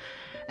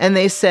 And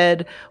they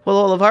said, well,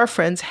 all of our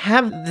friends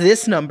have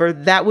this number.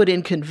 That would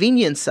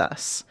inconvenience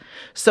us.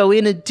 So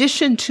in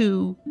addition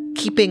to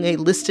keeping a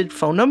listed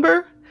phone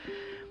number,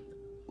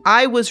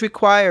 I was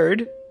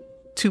required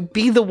to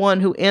be the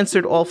one who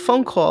answered all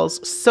phone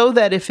calls so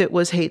that if it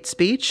was hate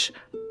speech,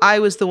 I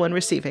was the one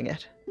receiving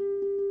it.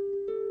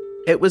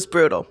 It was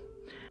brutal.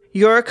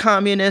 You're a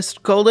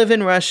communist, go live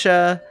in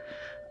Russia,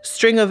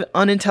 string of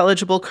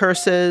unintelligible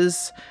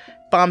curses,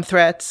 bomb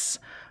threats,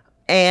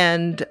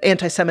 and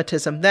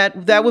anti-Semitism.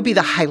 That would be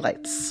the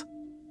highlights.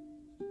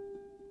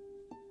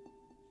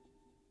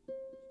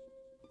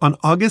 On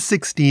August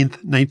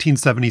 16th,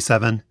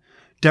 1977,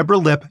 Deborah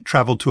Lipp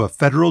traveled to a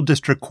federal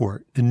district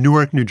court in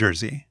Newark, New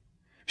Jersey.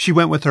 She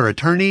went with her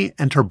attorney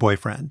and her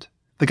boyfriend,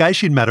 the guy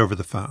she'd met over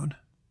the phone.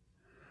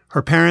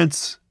 Her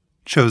parents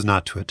chose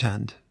not to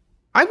attend.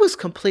 I was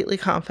completely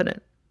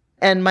confident,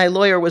 and my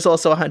lawyer was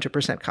also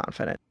 100%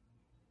 confident.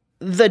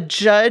 The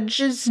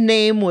judge's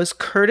name was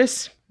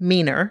Curtis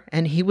Meaner,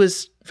 and he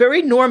was a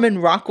very Norman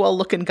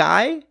Rockwell-looking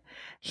guy.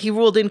 He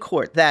ruled in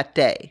court that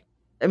day.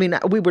 I mean,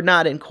 we were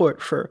not in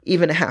court for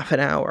even a half an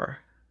hour.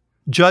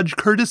 Judge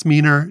Curtis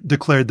Meaner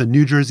declared the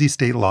New Jersey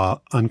state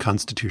law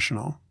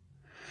unconstitutional.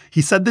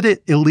 He said that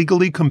it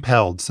illegally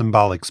compelled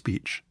symbolic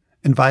speech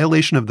in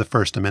violation of the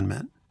First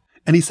Amendment.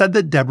 And he said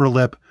that Deborah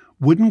Lipp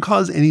wouldn't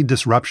cause any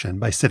disruption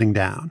by sitting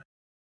down,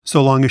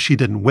 so long as she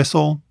didn't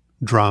whistle,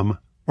 drum,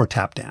 or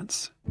tap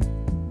dance.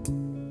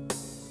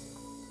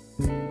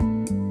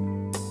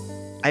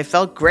 I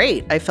felt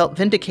great. I felt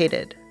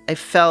vindicated. I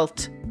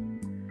felt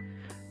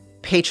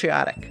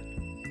patriotic.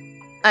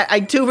 I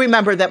do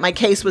remember that my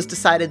case was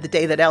decided the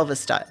day that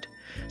Elvis died.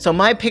 So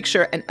my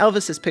picture and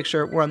Elvis's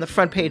picture were on the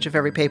front page of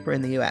every paper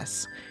in the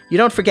U.S. You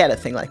don't forget a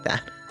thing like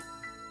that.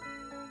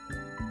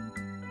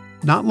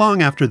 Not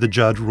long after the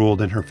judge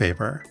ruled in her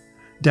favor,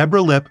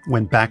 Deborah Lipp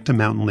went back to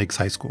Mountain Lakes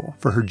High School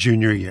for her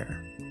junior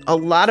year. A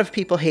lot of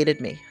people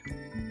hated me,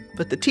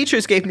 but the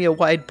teachers gave me a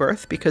wide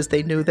berth because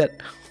they knew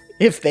that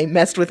if they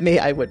messed with me,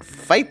 I would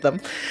fight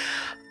them.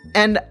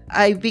 And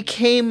I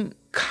became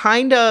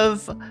kind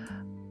of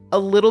a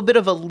little bit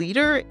of a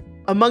leader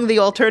among the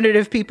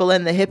alternative people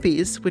and the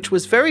hippies, which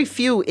was very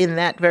few in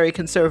that very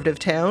conservative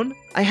town.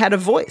 I had a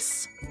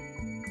voice.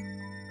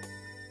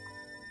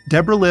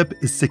 Deborah Lipp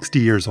is 60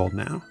 years old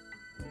now.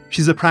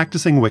 She's a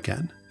practicing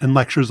Wiccan and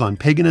lectures on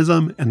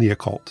paganism and the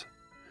occult.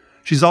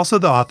 She's also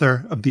the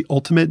author of the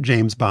Ultimate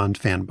James Bond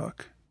fan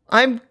book.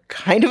 I'm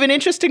kind of an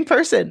interesting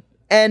person,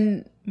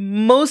 and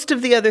most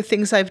of the other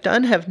things I've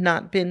done have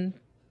not been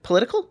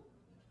political.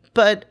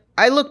 But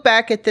I look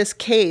back at this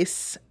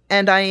case,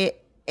 and I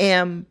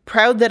am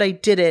proud that I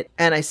did it,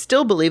 and I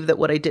still believe that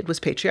what I did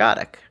was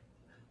patriotic.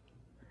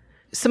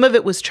 Some of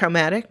it was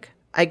traumatic.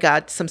 I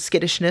got some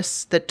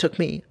skittishness that took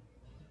me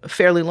a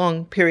fairly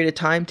long period of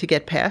time to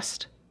get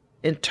past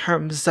in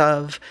terms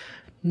of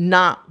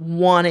not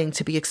wanting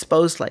to be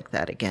exposed like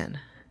that again.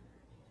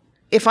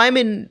 If I'm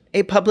in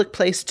a public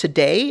place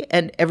today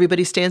and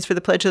everybody stands for the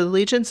Pledge of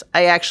Allegiance,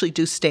 I actually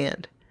do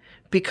stand,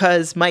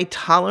 because my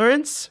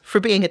tolerance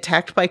for being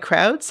attacked by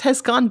crowds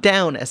has gone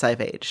down as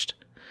I've aged.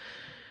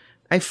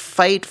 I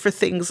fight for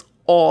things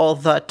all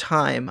the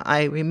time.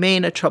 I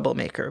remain a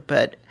troublemaker,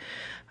 but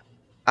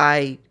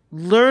I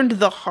learned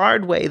the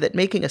hard way that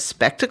making a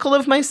spectacle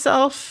of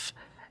myself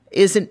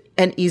isn't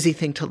an easy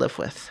thing to live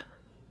with.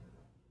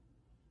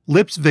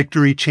 Lipp's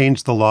victory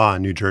changed the law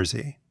in New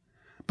Jersey,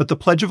 but the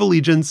Pledge of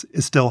Allegiance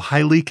is still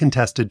highly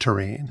contested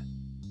terrain.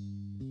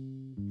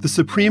 The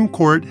Supreme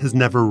Court has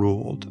never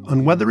ruled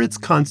on whether it's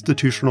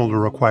constitutional to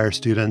require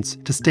students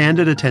to stand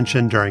at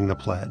attention during the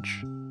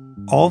pledge.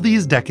 All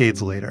these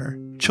decades later,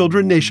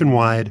 children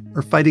nationwide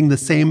are fighting the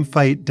same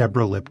fight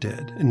Deborah Lipp did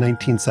in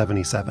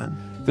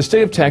 1977. The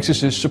state of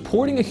Texas is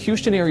supporting a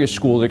Houston area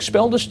school that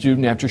expelled a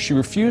student after she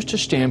refused to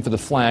stand for the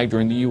flag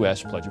during the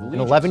U.S. Pledge of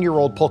Allegiance. An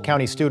 11-year-old Polk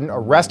County student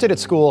arrested at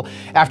school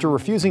after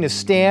refusing to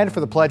stand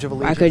for the Pledge of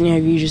Allegiance. Why couldn't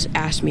have you just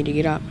asked me to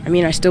get up? I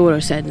mean, I still would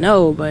have said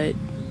no, but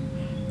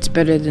it's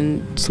better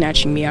than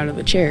snatching me out of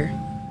the chair.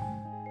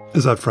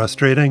 Is that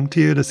frustrating to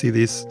you to see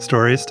these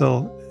stories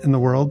still in the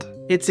world?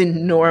 It's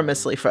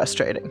enormously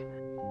frustrating.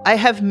 I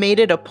have made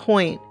it a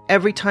point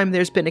every time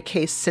there's been a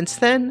case since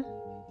then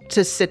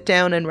to sit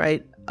down and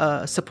write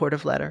a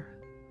supportive letter.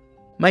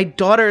 My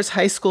daughter's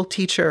high school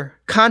teacher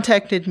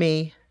contacted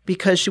me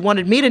because she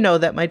wanted me to know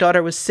that my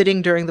daughter was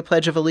sitting during the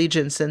Pledge of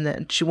Allegiance and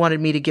that she wanted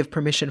me to give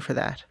permission for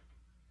that.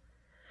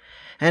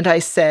 And I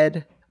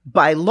said,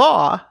 by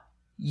law,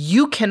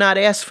 you cannot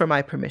ask for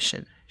my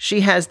permission.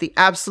 She has the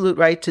absolute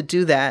right to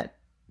do that,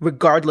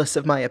 regardless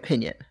of my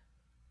opinion.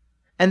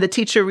 And the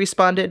teacher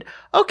responded,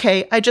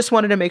 okay, I just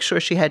wanted to make sure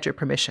she had your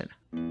permission.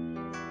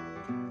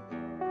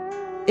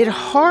 It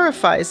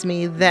horrifies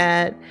me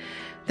that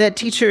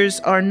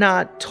teachers are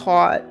not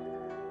taught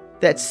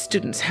that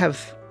students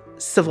have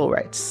civil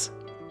rights.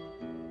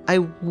 I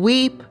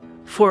weep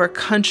for a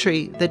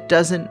country that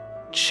doesn't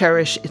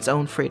cherish its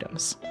own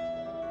freedoms.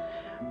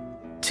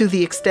 To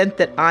the extent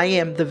that I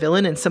am the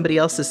villain in somebody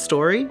else's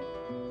story,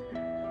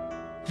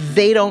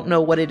 they don't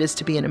know what it is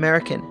to be an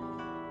American.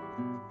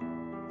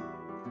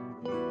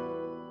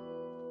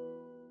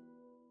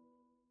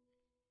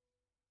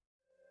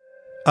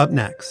 Up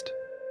next,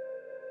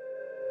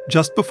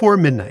 just before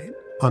midnight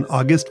on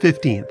August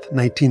 15th,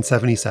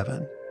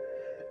 1977,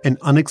 an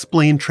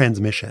unexplained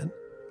transmission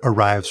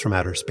arrives from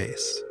outer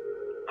space.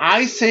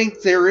 I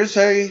think there is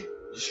a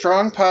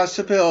strong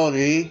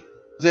possibility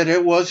that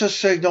it was a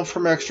signal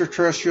from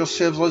extraterrestrial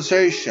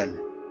civilization.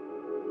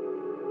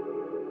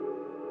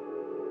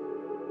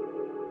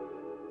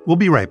 We'll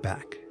be right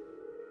back.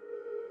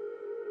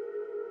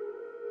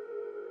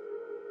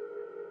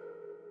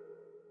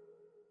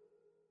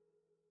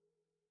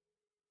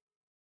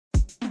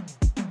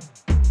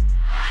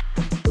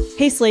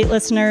 Hey Slate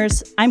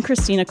listeners, I'm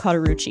Christina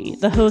Cauterucci,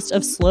 the host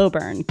of Slow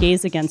Burn,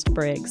 Gays Against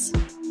Briggs.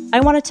 I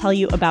want to tell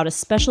you about a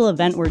special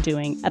event we're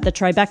doing at the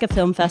Tribeca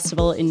Film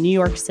Festival in New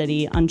York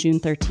City on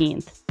June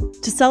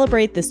 13th. To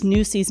celebrate this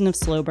new season of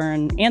Slow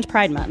Burn and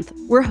Pride Month,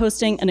 we're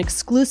hosting an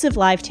exclusive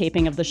live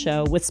taping of the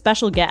show with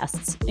special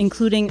guests,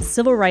 including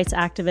civil rights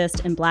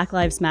activist and Black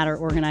Lives Matter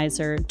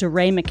organizer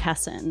DeRay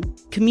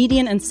McKesson,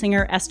 comedian and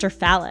singer Esther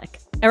Fallick,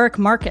 Eric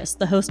Marcus,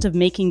 the host of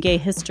Making Gay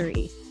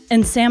History,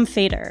 and Sam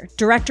Feder,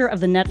 director of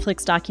the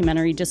Netflix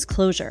documentary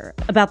Disclosure,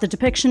 about the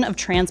depiction of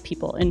trans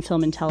people in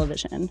film and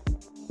television.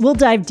 We'll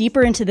dive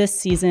deeper into this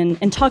season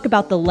and talk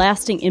about the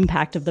lasting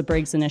impact of the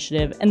Briggs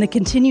Initiative and the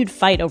continued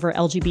fight over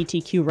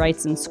LGBTQ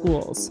rights in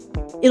schools.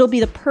 It'll be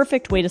the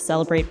perfect way to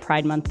celebrate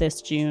Pride Month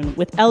this June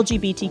with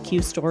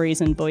LGBTQ stories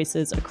and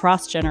voices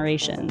across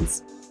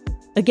generations.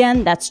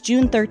 Again, that's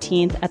June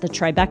 13th at the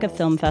Tribeca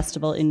Film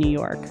Festival in New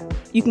York.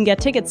 You can get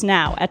tickets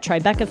now at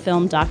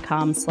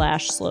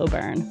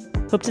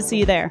tribecafilm.com/slowburn. Hope to see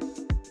you there.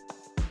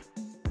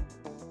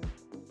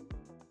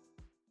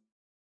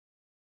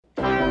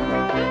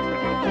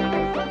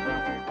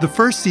 The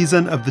first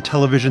season of the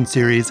television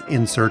series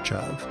In Search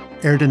Of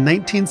aired in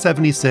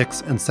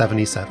 1976 and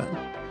 77.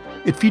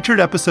 It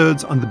featured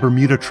episodes on the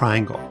Bermuda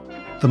Triangle,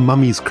 the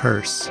Mummy's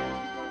Curse,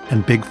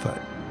 and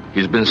Bigfoot.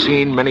 He's been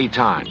seen many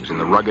times in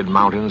the rugged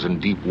mountains and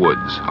deep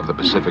woods of the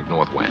Pacific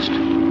Northwest.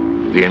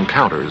 The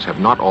encounters have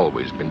not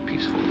always been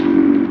peaceful.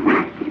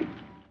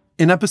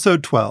 In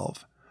episode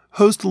 12,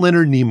 host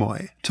Leonard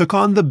Nimoy took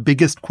on the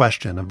biggest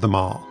question of them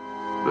all.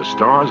 The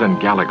stars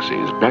and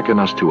galaxies beckon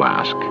us to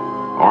ask,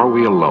 are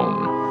we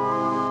alone?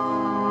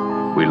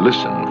 We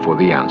listen for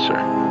the answer.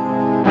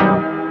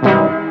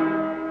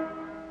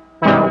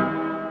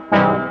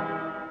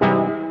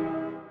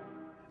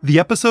 The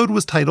episode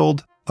was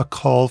titled A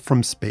Call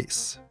from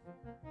Space.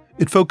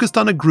 It focused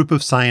on a group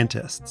of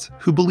scientists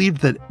who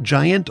believed that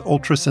giant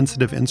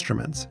ultrasensitive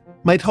instruments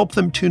might help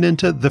them tune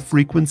into the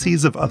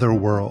frequencies of other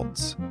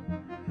worlds.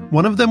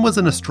 One of them was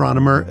an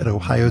astronomer at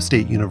Ohio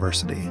State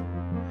University.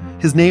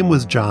 His name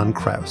was John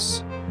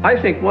Krause. I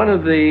think one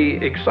of the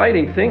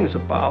exciting things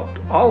about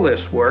all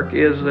this work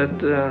is that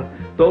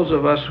those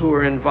of us who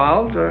are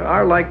involved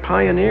are like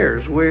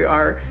pioneers. We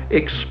are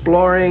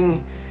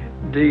exploring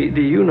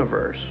the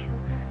universe.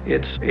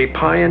 It's a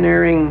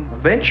pioneering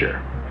venture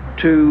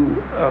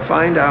to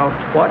find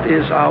out what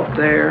is out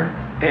there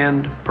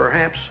and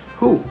perhaps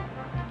who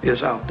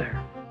is out there.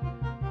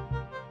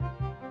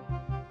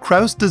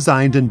 Krause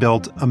designed and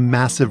built a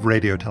massive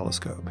radio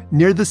telescope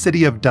near the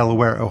city of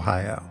Delaware,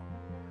 Ohio.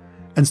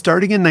 And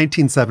starting in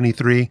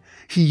 1973,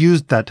 he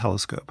used that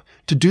telescope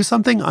to do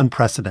something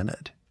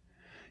unprecedented.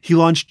 He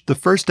launched the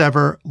first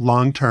ever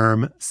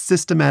long-term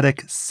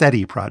systematic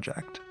SETI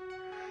project.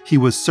 He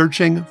was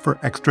searching for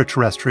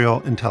extraterrestrial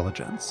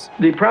intelligence.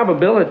 The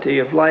probability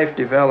of life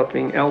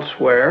developing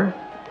elsewhere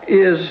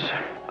is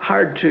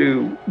hard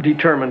to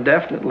determine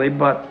definitely,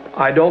 but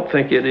I don't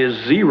think it is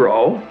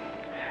zero.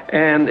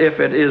 And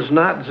if it is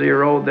not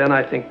zero, then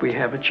I think we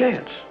have a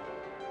chance.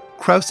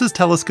 Krause's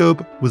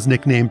telescope was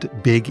nicknamed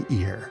Big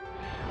Ear.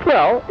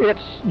 Well,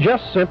 it's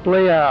just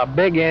simply a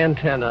big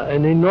antenna,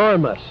 an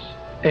enormous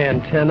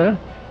antenna.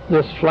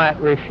 This flat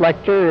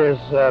reflector is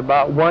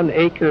about 1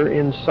 acre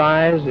in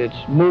size. It's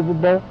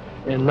movable,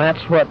 and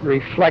that's what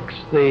reflects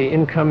the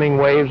incoming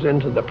waves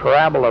into the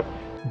parabola.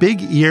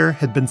 Big Ear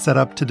had been set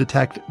up to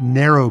detect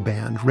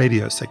narrowband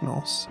radio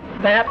signals.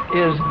 That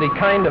is the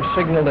kind of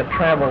signal that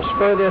travels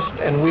furthest,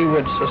 and we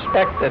would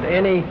suspect that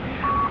any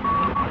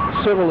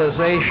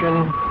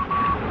civilization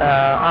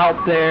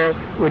out there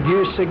would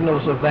use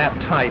signals of that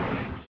type.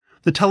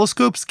 The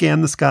telescope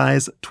scanned the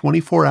skies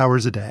 24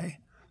 hours a day,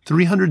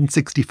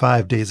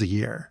 365 days a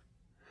year.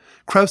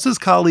 Krause's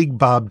colleague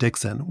Bob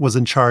Dixon was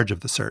in charge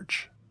of the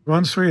search.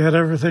 Once we had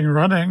everything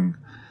running,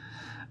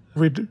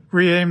 we'd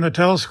re-aim the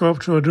telescope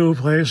to a new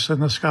place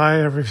in the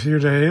sky every few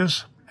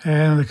days,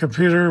 and the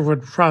computer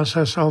would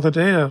process all the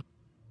data.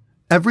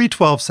 Every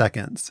 12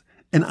 seconds,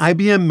 an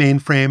IBM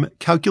mainframe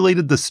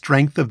calculated the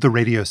strength of the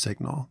radio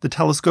signal the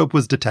telescope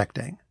was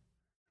detecting.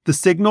 The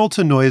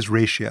signal-to-noise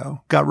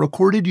ratio got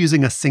recorded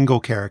using a single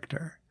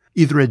character,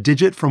 either a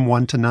digit from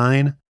 1 to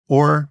 9,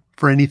 or,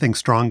 for anything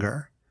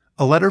stronger,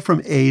 a letter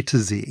from A to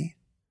Z.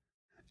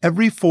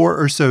 Every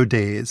 4 or so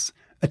days,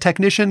 a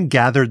technician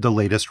gathered the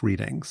latest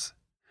readings.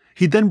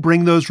 He'd then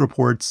bring those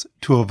reports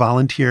to a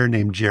volunteer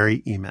named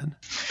Jerry Eman.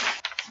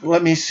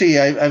 Let me see.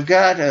 I've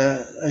got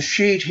a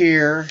sheet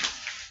here.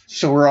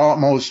 So we're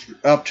almost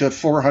up to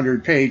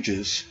 400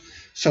 pages.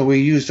 So we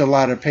used a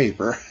lot of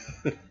paper.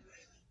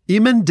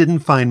 Eman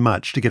didn't find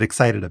much to get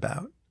excited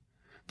about.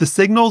 The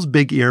signals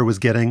Big Ear was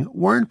getting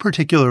weren't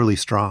particularly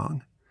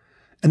strong,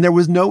 and there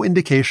was no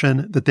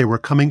indication that they were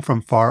coming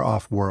from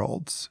far-off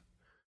worlds.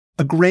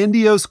 A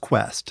grandiose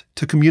quest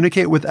to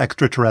communicate with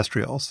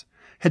extraterrestrials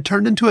had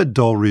turned into a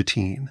dull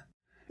routine.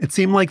 It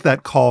seemed like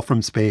that call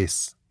from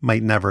space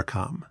might never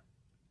come.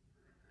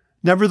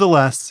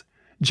 Nevertheless,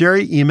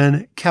 Jerry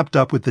Eman kept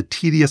up with the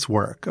tedious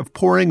work of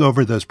poring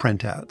over those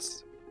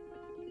printouts.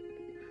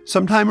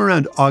 Sometime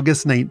around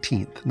August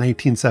 19th,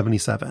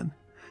 1977,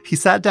 he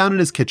sat down in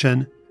his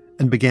kitchen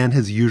and began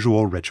his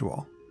usual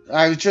ritual.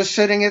 I was just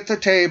sitting at the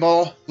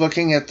table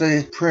looking at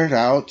the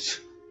printouts.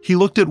 He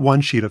looked at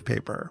one sheet of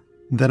paper,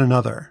 then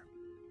another.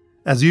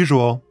 As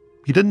usual,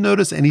 he didn't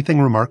notice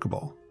anything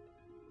remarkable.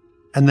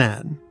 And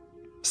then,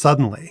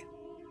 suddenly,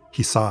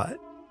 he saw it.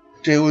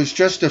 It was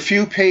just a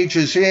few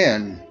pages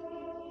in.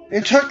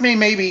 It took me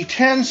maybe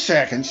 10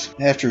 seconds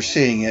after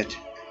seeing it,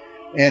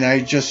 and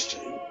I just,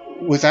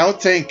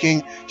 without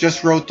thinking,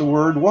 just wrote the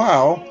word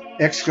 "wow!"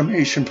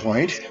 exclamation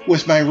point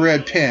with my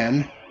red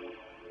pen.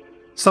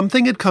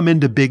 Something had come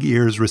into Big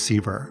Ear's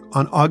receiver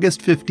on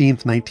August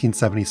 15th,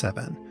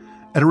 1977,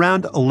 at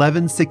around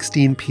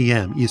 11:16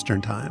 p.m.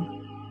 Eastern Time.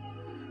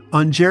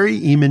 On Jerry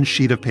Ehman's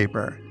sheet of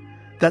paper,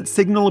 that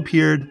signal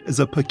appeared as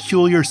a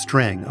peculiar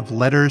string of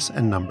letters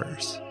and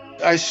numbers.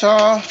 I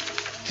saw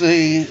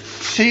the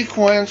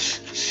sequence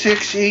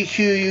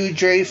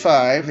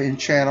 6EQUJ5 in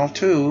channel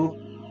 2.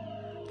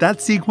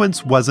 That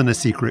sequence wasn't a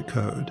secret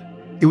code.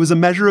 It was a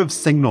measure of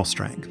signal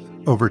strength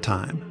over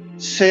time.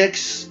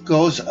 6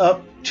 goes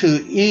up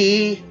to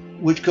E,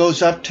 which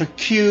goes up to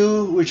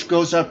Q, which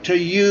goes up to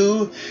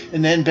U,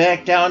 and then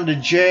back down to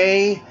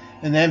J,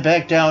 and then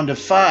back down to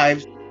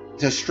 5.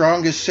 The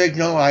strongest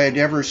signal I had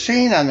ever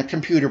seen on the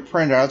computer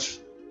printouts.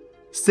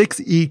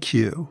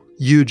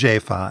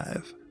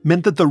 6EQUJ5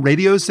 meant that the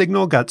radio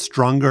signal got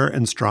stronger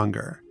and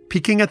stronger,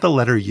 peaking at the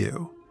letter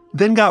U,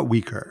 then got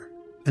weaker,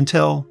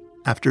 until,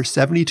 after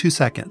 72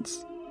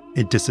 seconds,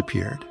 it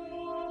disappeared.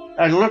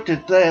 I looked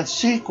at that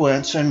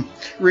sequence and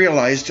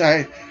realized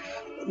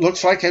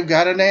looks like I've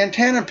got an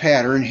antenna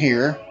pattern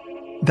here.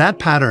 That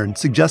pattern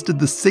suggested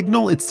the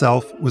signal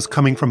itself was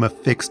coming from a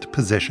fixed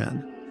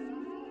position.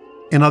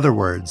 In other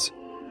words,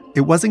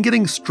 it wasn't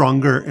getting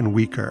stronger and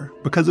weaker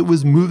because it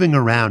was moving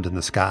around in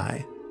the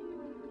sky.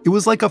 It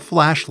was like a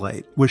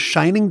flashlight was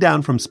shining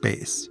down from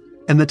space,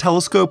 and the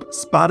telescope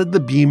spotted the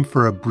beam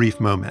for a brief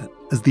moment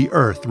as the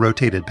Earth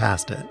rotated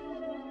past it.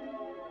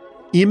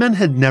 Ehman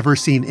had never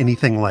seen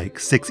anything like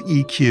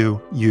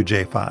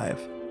 6EQUJ5.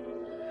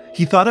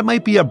 He thought it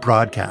might be a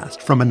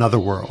broadcast from another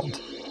world,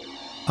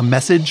 a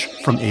message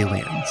from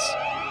aliens.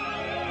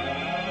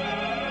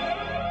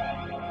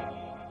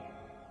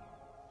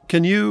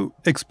 Can you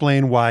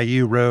explain why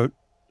you wrote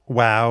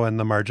 "wow" in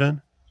the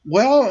margin?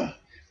 Well,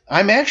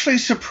 I'm actually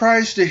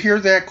surprised to hear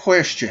that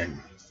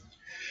question.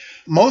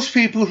 Most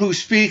people who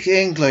speak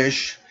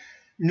English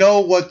know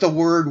what the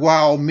word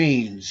 "wow"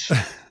 means.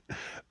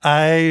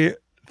 I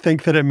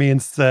think that it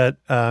means that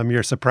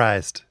you're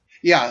surprised.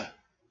 Yeah,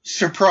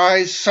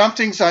 surprised,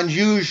 something's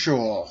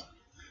unusual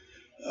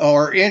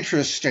or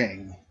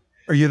interesting.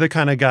 Are you the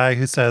kind of guy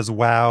who says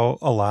 "wow"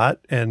 a lot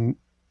in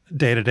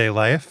day-to-day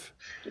life?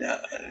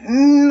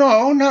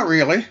 No, not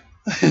really.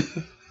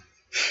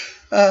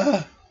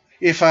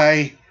 If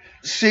I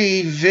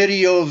see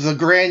video of the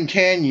Grand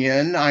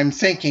Canyon, I'm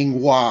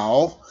thinking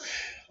wow,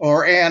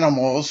 or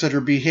animals that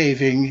are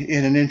behaving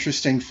in an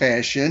interesting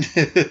fashion.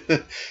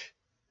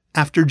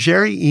 After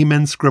Jerry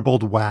Ehman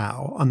scribbled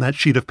 "wow" on that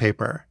sheet of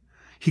paper,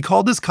 he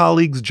called his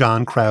colleagues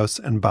John Krause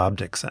and Bob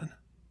Dixon.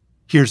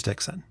 Here's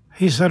Dixon.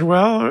 He said,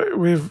 well,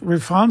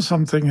 we've found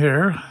something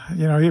here.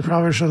 You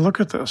probably should look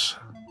at this.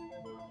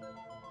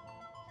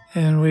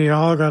 And we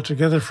all got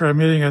together for a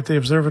meeting at the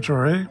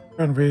observatory,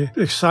 and we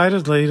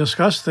excitedly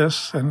discussed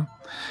this and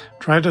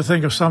tried to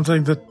think of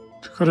something that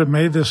could have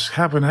made this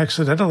happen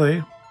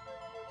accidentally.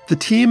 The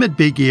team at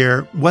Big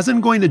Ear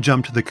wasn't going to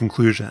jump to the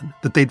conclusion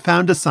that they'd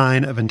found a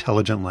sign of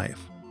intelligent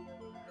life.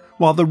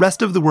 While the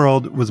rest of the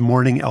world was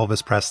mourning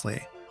Elvis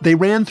Presley, they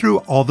ran through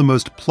all the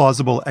most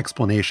plausible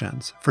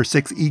explanations for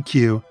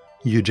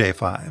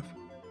 6EQUJ5.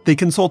 They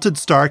consulted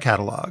star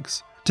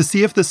catalogs to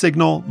see if the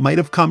signal might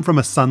have come from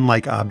a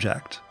sun-like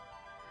object.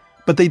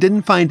 But they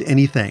didn't find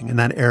anything in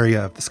that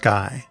area of the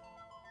sky.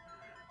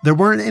 There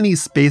weren't any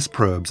space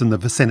probes in the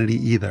vicinity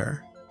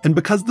either, and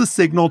because the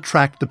signal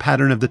tracked the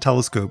pattern of the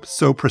telescope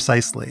so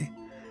precisely,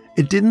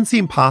 it didn't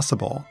seem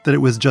possible that it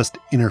was just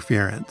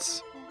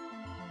interference.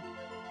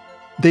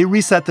 They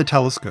reset the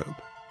telescope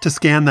to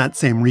scan that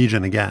same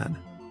region again,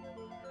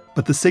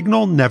 but the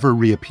signal never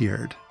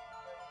reappeared.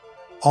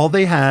 All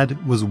they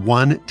had was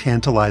one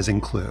tantalizing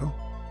clue.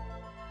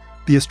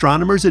 The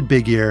astronomers at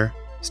Big Ear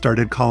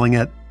started calling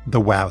it the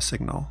wow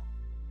signal.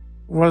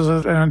 Was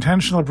it an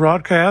intentional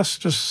broadcast,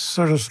 just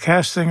sort of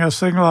casting a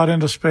signal out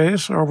into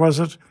space, or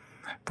was it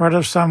part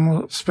of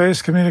some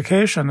space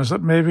communication? Is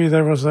it maybe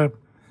there was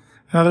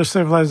another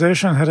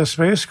civilization had a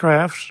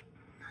spacecraft,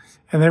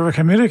 and they were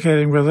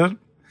communicating with it,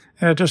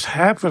 and it just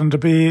happened to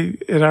be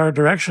in our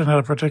direction at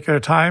a particular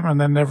time, and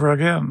then never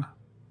again?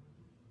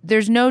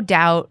 There's no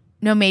doubt,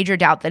 no major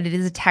doubt that it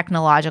is a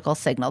technological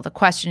signal. The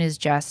question is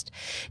just,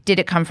 did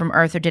it come from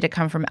Earth or did it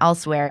come from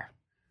elsewhere?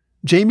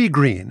 Jamie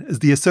Green is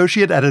the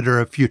associate editor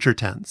of Future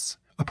Tense,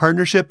 a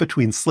partnership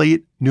between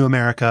Slate, New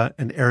America,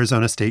 and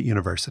Arizona State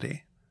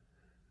University.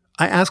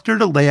 I asked her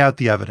to lay out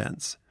the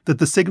evidence that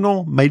the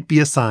signal might be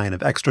a sign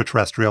of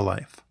extraterrestrial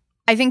life.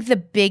 I think the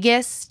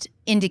biggest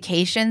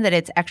indication that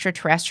it's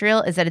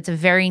extraterrestrial is that it's a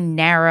very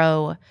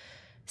narrow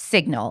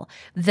signal.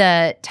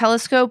 The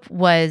telescope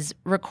was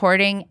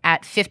recording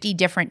at 50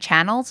 different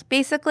channels,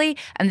 basically,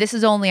 and this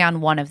is only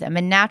on one of them.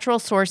 And natural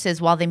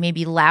sources, while they may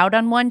be loud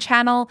on one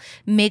channel,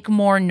 make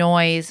more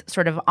noise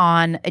sort of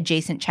on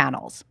adjacent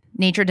channels.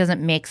 Nature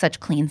doesn't make such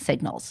clean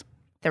signals.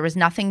 There was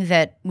nothing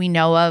that we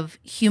know of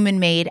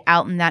human-made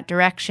out in that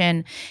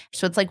direction.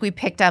 So it's like we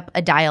picked up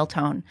a dial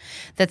tone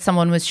that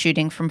someone was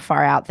shooting from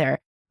far out there.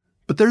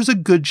 But there's a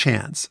good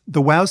chance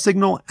the WOW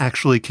signal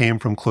actually came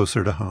from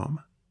closer to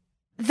home.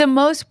 The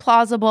most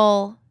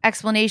plausible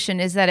explanation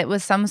is that it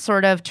was some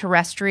sort of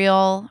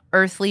terrestrial,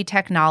 earthly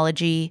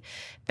technology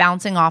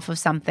bouncing off of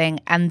something,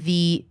 and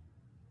the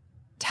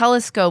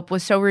telescope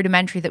was so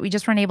rudimentary that we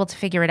just weren't able to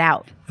figure it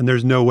out. And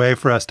there's no way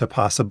for us to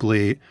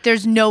possibly...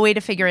 There's no way to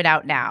figure it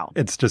out now.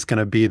 It's just going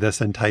to be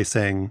this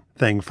enticing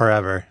thing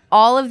forever.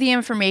 All of the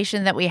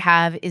information that we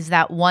have is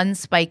that one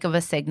spike of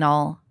a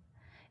signal.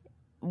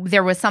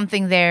 There was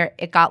something there.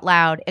 It got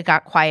loud. It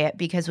got quiet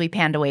because we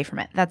panned away from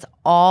it. That's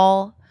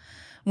all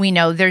we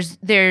know.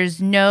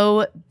 There's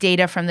no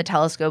data from the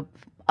telescope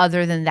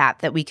other than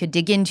that we could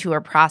dig into or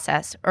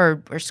process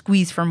or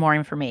squeeze for more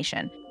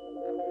information.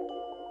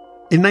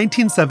 In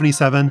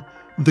 1977,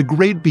 the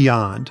great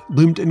beyond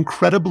loomed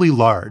incredibly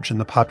large in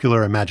the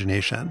popular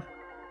imagination.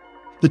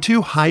 The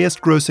two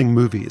highest-grossing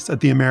movies at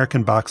the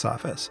American box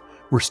office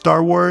were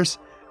Star Wars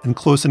and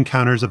Close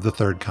Encounters of the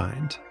Third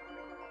Kind.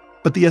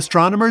 But the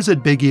astronomers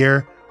at Big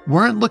Ear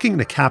weren't looking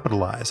to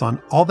capitalize on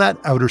all that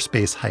outer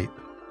space hype.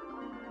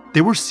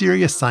 They were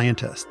serious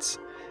scientists,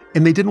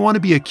 and they didn't want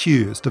to be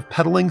accused of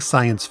peddling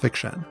science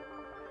fiction.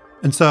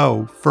 And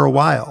so, for a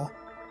while,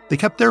 they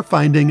kept their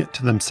finding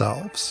to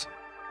themselves.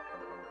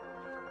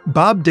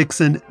 Bob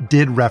Dixon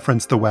did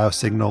reference the WOW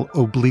signal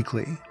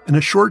obliquely in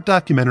a short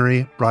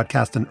documentary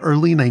broadcast in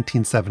early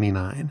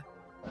 1979.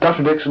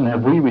 Dr. Dixon,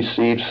 have we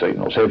received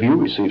signals, have you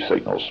received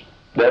signals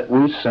that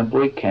we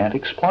simply can't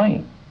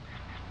explain?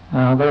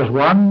 There's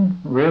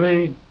one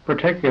really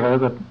particular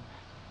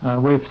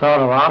that we've thought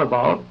a lot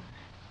about.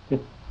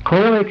 It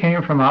clearly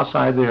came from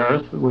outside the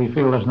Earth. We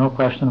feel there's no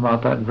question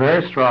about that.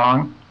 Very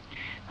strong.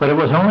 But it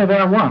was only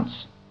there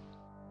once.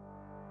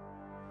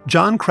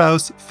 John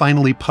Krause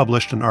finally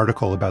published an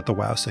article about the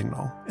WOW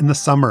signal in the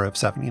summer of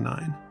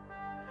 '79.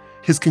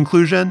 His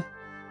conclusion?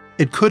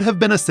 It could have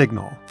been a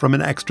signal from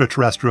an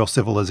extraterrestrial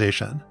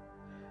civilization.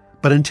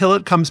 But until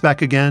it comes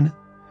back again,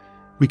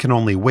 we can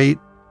only wait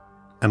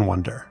and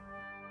wonder.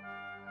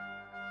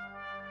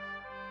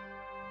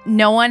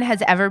 No one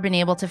has ever been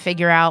able to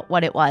figure out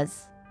what it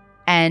was.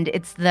 And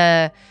it's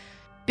the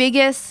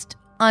biggest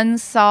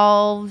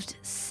unsolved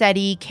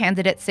SETI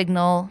candidate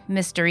signal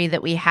mystery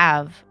that we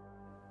have.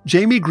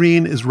 Jamie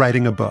Green is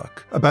writing a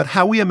book about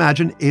how we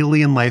imagine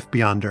alien life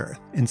beyond Earth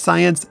in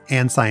science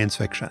and science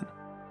fiction.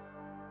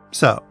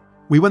 So,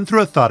 we went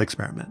through a thought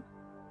experiment.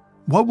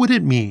 What would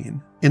it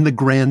mean, in the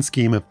grand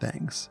scheme of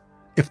things,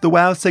 if the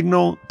WOW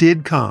signal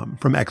did come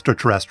from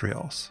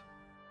extraterrestrials?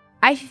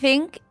 I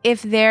think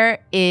if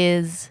there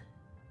is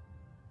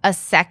a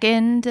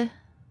second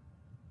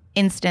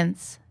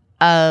instance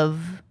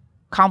of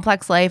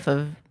complex life,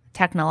 of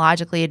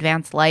technologically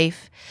advanced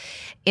life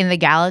in the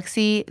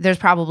galaxy, there's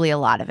probably a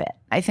lot of it.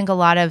 I think a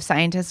lot of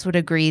scientists would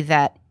agree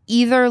that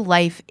either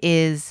life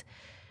is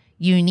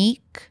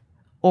unique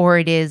or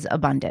it is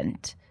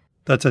abundant.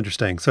 That's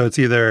interesting. So it's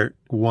either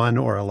one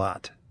or a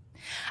lot.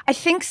 I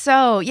think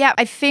so. Yeah,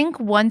 I think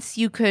once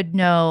you could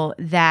know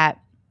that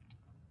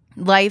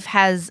life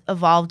has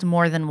evolved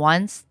more than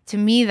once, to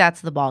me,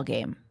 that's the ball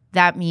game.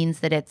 That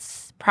means that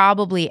it's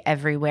probably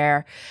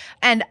everywhere.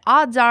 And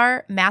odds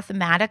are,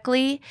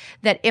 mathematically,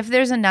 that if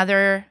there's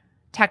another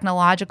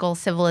technological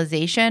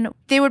civilization,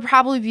 they would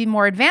probably be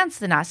more advanced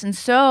than us. And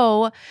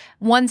so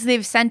once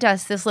they've sent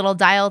us this little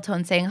dial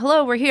tone saying,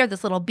 hello, we're here,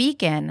 this little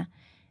beacon,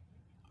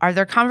 are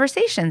there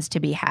conversations to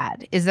be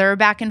had? Is there a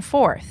back and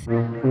forth?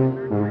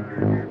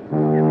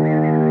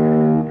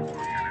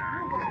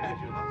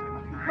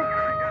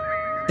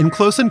 In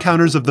Close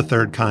Encounters of the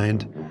Third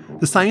Kind,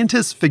 the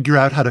scientists figure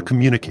out how to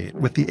communicate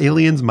with the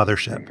aliens'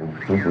 mothership.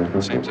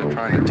 It seems they're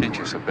trying to teach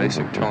us a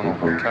basic tonal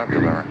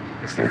vocabulary.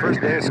 It's the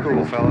first day of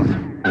school, fellas.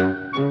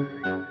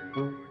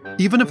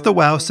 Even if the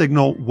WOW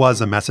signal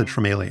was a message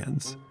from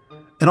aliens,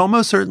 it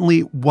almost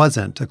certainly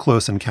wasn't a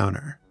close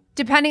encounter.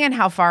 Depending on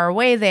how far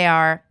away they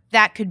are,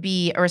 that could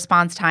be a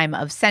response time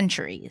of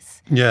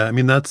centuries. Yeah, I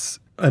mean, that's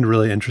a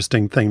really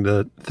interesting thing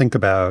to think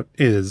about,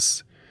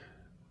 is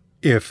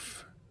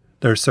if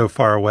they're so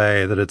far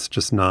away that it's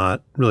just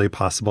not really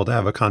possible to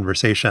have a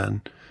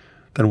conversation,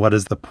 then what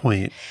is the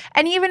point?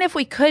 And even if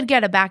we could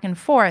get a back and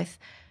forth,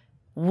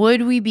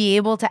 would we be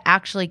able to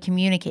actually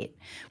communicate?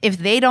 If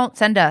they don't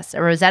send us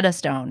a Rosetta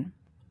Stone,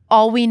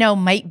 all we know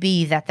might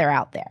be that they're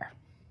out there.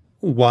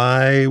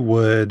 Why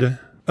would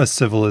a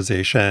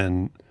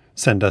civilization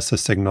send us a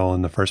signal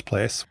in the first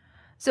place?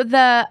 So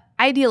the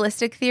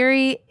idealistic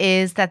theory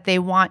is that they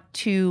want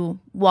to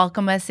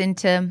welcome us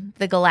into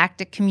the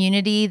galactic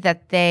community,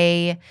 that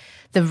the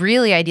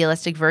really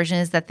idealistic version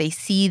is that they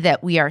see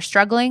that we are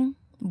struggling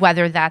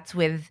whether that's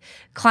with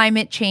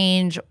climate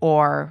change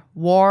or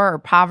war or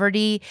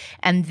poverty.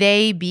 And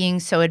they, being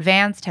so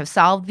advanced, have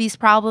solved these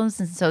problems.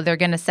 And so they're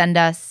going to send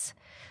us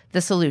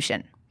the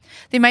solution.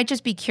 They might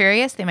just be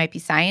curious. They might be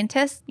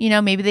scientists.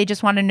 Maybe they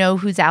just want to know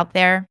who's out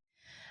there.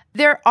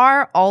 There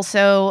are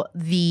also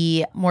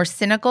the more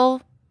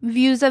cynical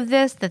views of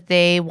this, that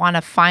they want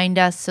to find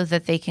us so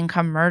that they can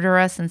come murder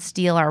us and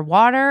steal our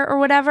water or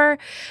whatever.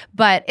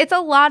 But it's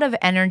a lot of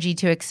energy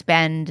to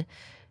expend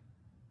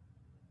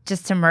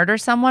just to murder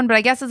someone. But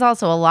I guess it's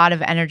also a lot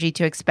of energy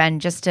to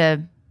expend just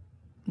to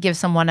give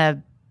someone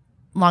a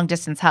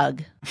long-distance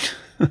hug.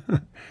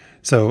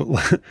 So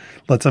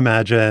let's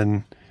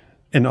imagine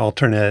an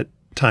alternate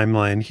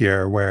timeline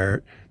here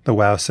where the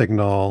WOW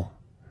signal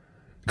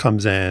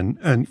comes in,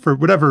 and for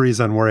whatever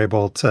reason, we're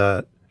able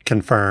to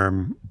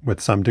confirm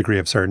with some degree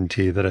of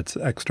certainty that it's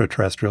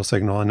extraterrestrial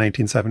signal in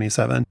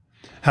 1977.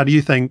 How do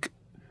you think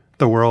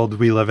the world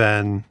we live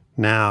in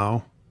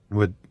now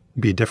would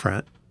be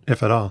different,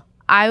 if at all?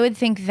 I would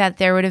think that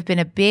there would have been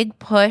a big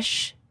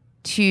push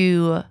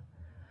to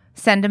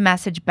send a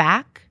message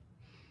back.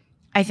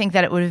 I think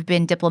that it would have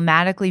been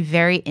diplomatically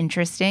very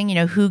interesting.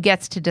 Who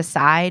gets to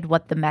decide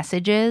what the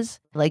message is?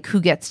 Like,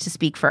 who gets to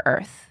speak for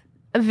Earth?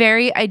 A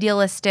very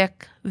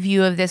idealistic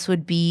view of this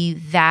would be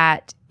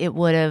that it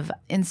would have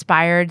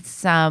inspired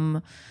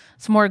some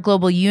more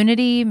global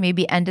unity,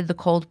 maybe ended the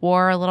Cold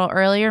War a little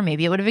earlier.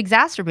 Maybe it would have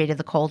exacerbated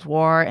the Cold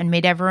War and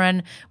made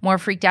everyone more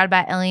freaked out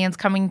about aliens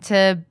coming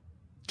to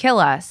kill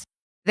us.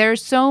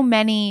 There's so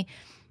many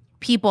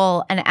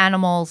people and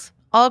animals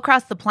all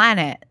across the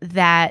planet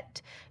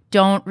that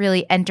don't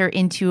really enter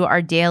into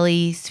our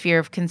daily sphere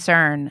of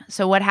concern.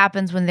 So what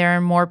happens when there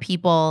are more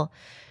people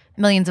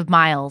millions of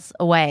miles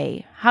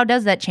away? How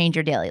does that change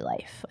your daily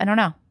life? I don't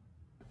know.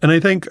 And I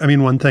think,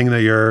 one thing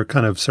that you're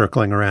kind of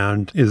circling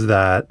around is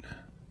that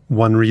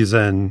one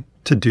reason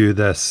to do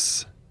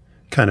this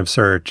kind of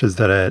search is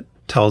that it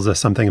tells us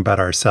something about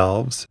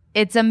ourselves.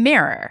 It's a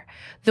mirror.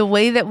 The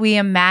way that we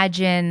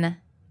imagine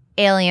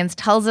aliens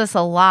tells us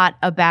a lot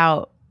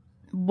about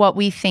what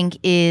we think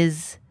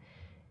is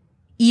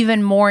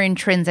even more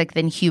intrinsic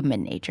than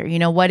human nature.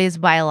 What is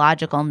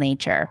biological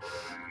nature?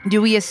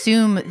 Do we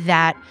assume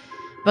that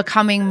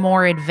becoming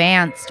more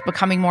advanced,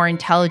 becoming more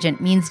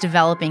intelligent means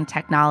developing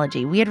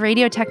technology? We had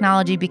radio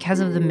technology because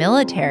of the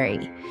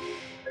military,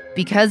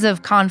 because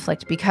of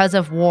conflict, because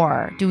of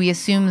war. Do we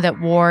assume that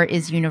war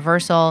is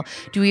universal?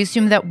 Do we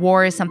assume that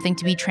war is something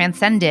to be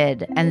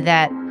transcended and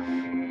that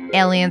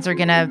aliens are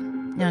going to,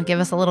 give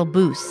us a little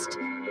boost?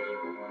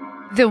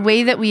 The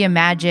way that we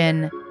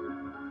imagine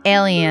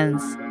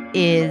aliens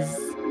is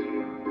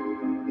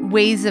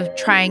ways of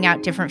trying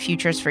out different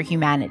futures for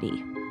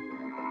humanity.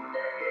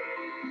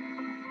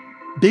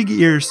 Big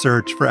Ear's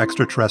search for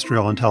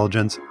extraterrestrial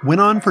intelligence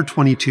went on for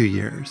 22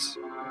 years.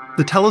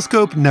 The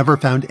telescope never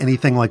found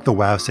anything like the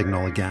WOW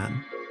signal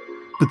again.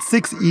 But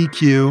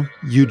 6EQ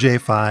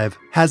UJ5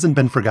 hasn't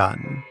been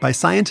forgotten by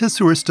scientists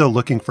who are still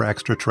looking for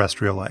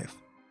extraterrestrial life,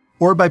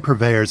 or by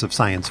purveyors of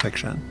science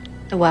fiction.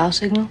 The WOW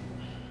signal?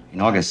 In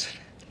August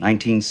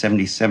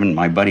 1977,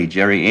 my buddy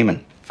Jerry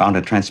Amon found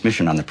a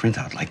transmission on the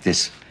printout like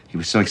this. He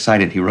was so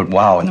excited he wrote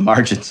WOW in the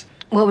margins.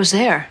 What was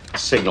there? A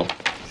signal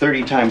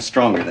 30 times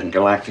stronger than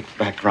galactic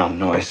background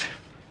noise.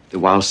 The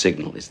WOW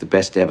signal is the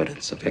best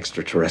evidence of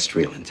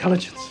extraterrestrial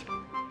intelligence.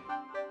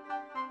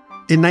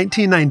 In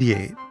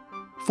 1998,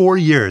 4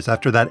 years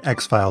after that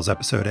X-Files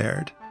episode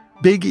aired,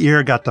 Big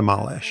Ear got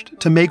demolished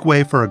to make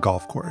way for a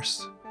golf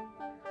course.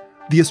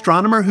 The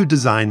astronomer who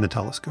designed the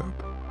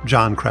telescope,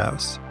 John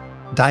Krause,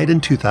 died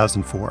in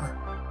 2004.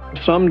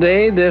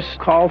 Someday this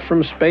call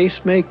from space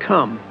may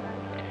come.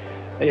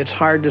 It's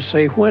hard to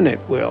say when it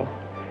will.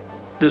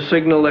 The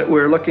signal that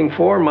we're looking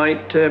for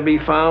might be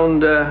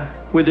found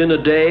within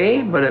a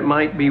day, but it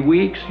might be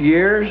weeks,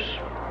 years,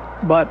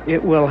 but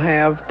it will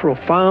have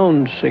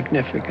profound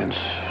significance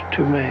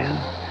to man.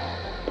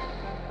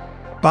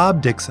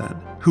 Bob Dixon,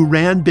 who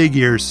ran Big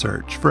Ear's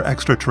search for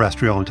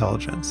extraterrestrial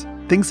intelligence,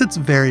 thinks it's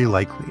very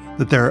likely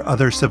that there are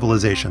other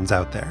civilizations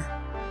out there.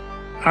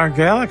 Our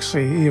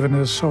galaxy even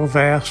is so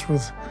vast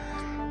with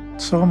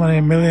so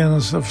many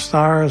millions of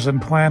stars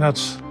and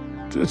planets.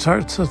 It's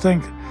hard to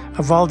think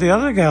of all the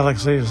other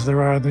galaxies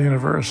there are in the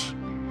universe.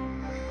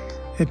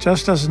 It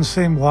just doesn't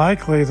seem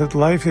likely that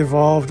life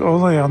evolved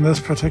only on this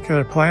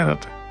particular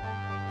planet.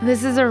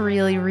 This is a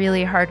really,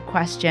 really hard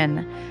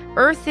question.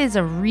 Earth is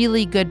a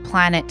really good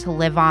planet to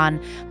live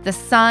on. The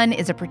sun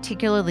is a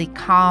particularly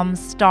calm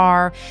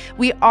star.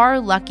 We are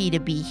lucky to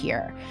be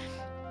here.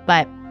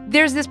 But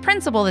there's this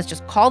principle that's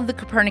just called the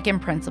Copernican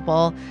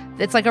principle.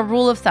 It's like a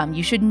rule of thumb.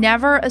 You should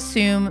never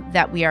assume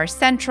that we are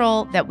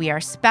central, that we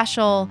are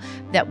special,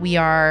 that we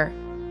are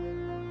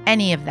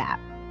any of that.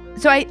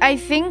 So I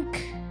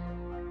think,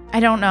 I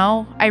don't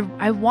know.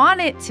 I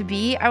want it to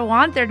be. I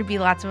want there to be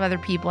lots of other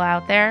people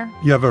out there.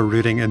 You have a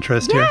rooting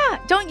interest here? Yeah,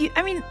 don't you?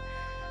 I mean,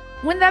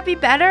 wouldn't that be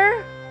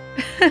better?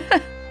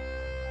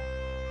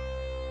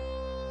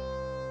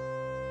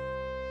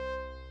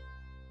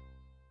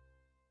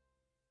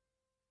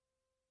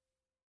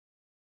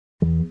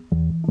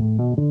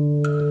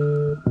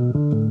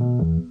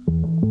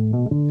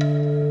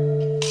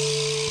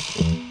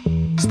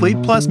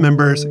 Slate Plus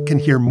members can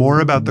hear more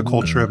about the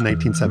culture of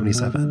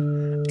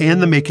 1977 and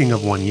the making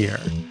of 1 Year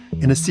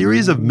in a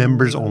series of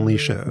members-only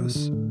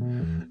shows.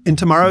 In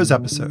tomorrow's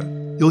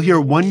episode, you'll hear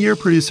 1 Year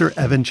producer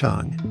Evan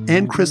Chung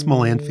and Chris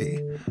Molanphy,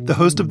 the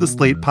host of the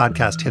Slate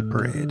podcast Hit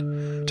Parade,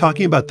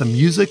 talking about the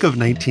music of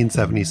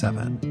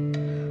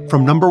 1977.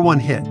 From #1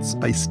 hits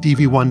by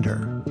Stevie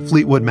Wonder,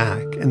 Fleetwood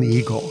Mac, and the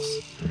Eagles,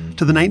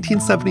 to the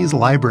 1970s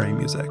library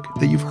music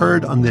that you've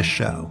heard on this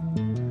show.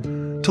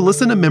 To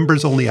listen to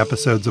members-only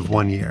episodes of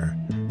 1 Year,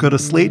 go to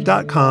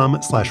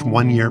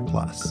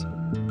slate.com/oneyearplus.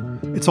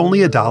 It's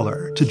only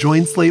 $1 to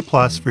join Slate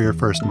Plus for your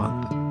first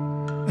month.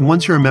 And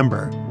once you're a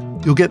member,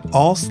 you'll get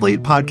all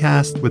Slate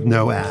podcasts with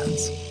no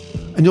ads.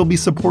 And you'll be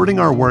supporting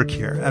our work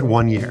here at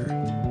 1 Year.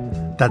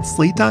 That's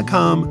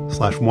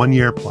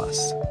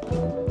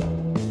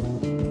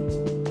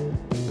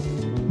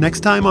slate.com/oneyearplus. Next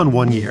time on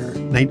 1 Year,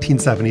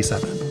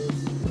 1977,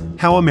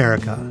 how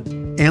America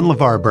and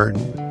LeVar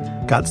Burton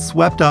got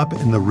swept up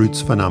in the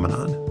Roots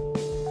phenomenon.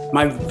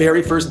 My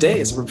very first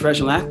day as a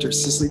professional actor,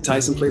 Cicely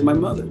Tyson played my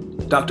mother.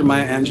 Dr.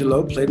 Maya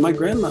Angelou played my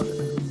grandmother.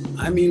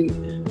 I mean,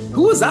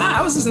 who was I?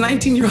 I was this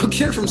 19-year-old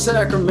kid from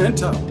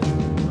Sacramento.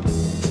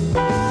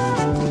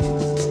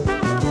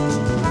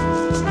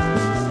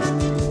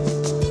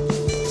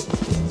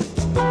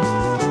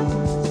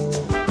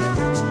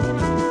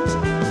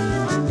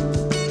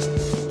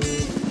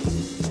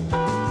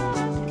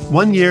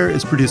 One Year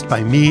is produced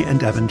by me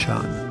and Evan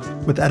Chung,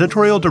 with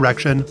editorial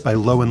direction by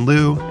Lowen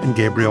Liu and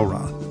Gabriel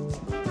Roth.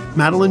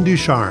 Madeline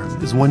Ducharme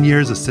is 1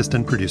 Year's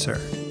assistant producer.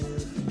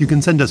 You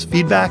can send us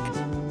feedback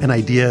and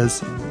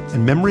ideas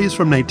and memories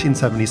from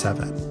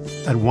 1977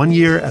 at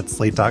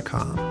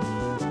 1year@slate.com.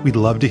 We'd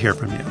love to hear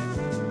from you.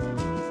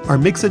 Our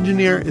mix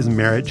engineer is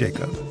Merritt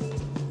Jacob.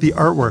 The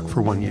artwork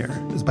for 1 Year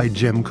is by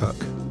Jim Cook.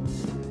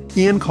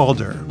 Ian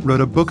Calder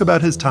wrote a book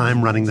about his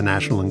time running the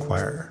National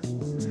Enquirer.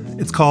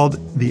 It's called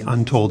The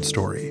Untold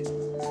Story.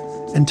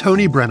 And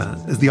Tony Brenna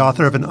is the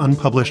author of an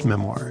unpublished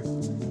memoir,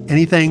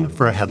 Anything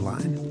for a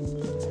Headline.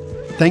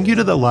 Thank you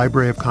to the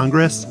Library of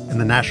Congress and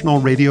the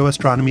National Radio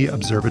Astronomy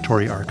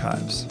Observatory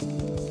Archives.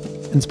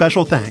 And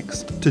special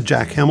thanks to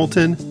Jack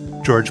Hamilton,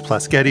 George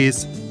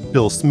Plaskettis,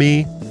 Bill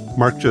Smee,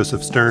 Mark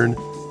Joseph Stern,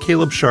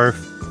 Caleb Scharf,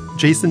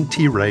 Jason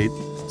T. Wright,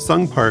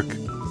 Sung Park,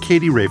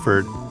 Katie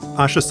Rayford,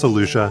 Asha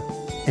Saluja,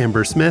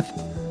 Amber Smith,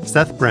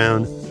 Seth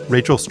Brown,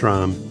 Rachel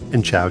Strom,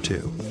 and Chow Tu.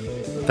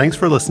 Thanks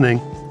for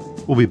listening.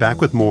 We'll be back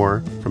with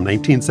more from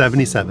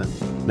 1977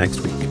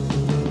 next week.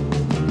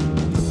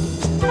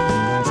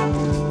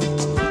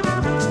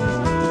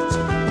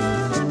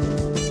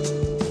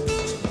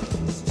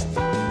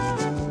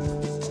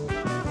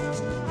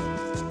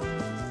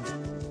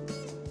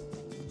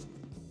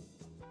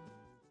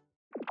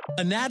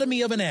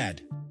 Anatomy of an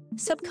ad.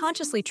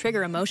 Subconsciously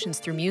trigger emotions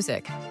through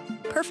music.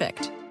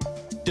 Perfect.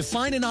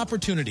 Define an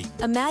opportunity.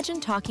 Imagine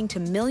talking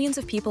to millions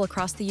of people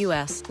across the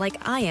U.S. like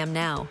I am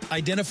now.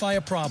 Identify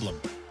a problem.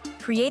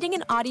 Creating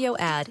an audio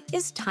ad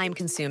is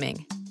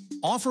time-consuming.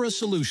 Offer a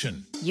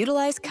solution.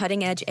 Utilize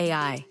cutting-edge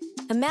AI.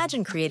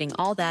 Imagine creating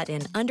all that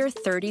in under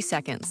 30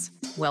 seconds.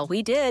 Well,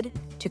 we did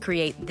to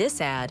create this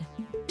ad.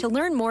 To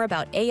learn more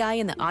about AI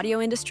in the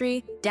audio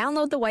industry,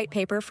 download the white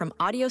paper from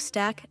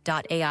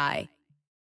audiostack.ai.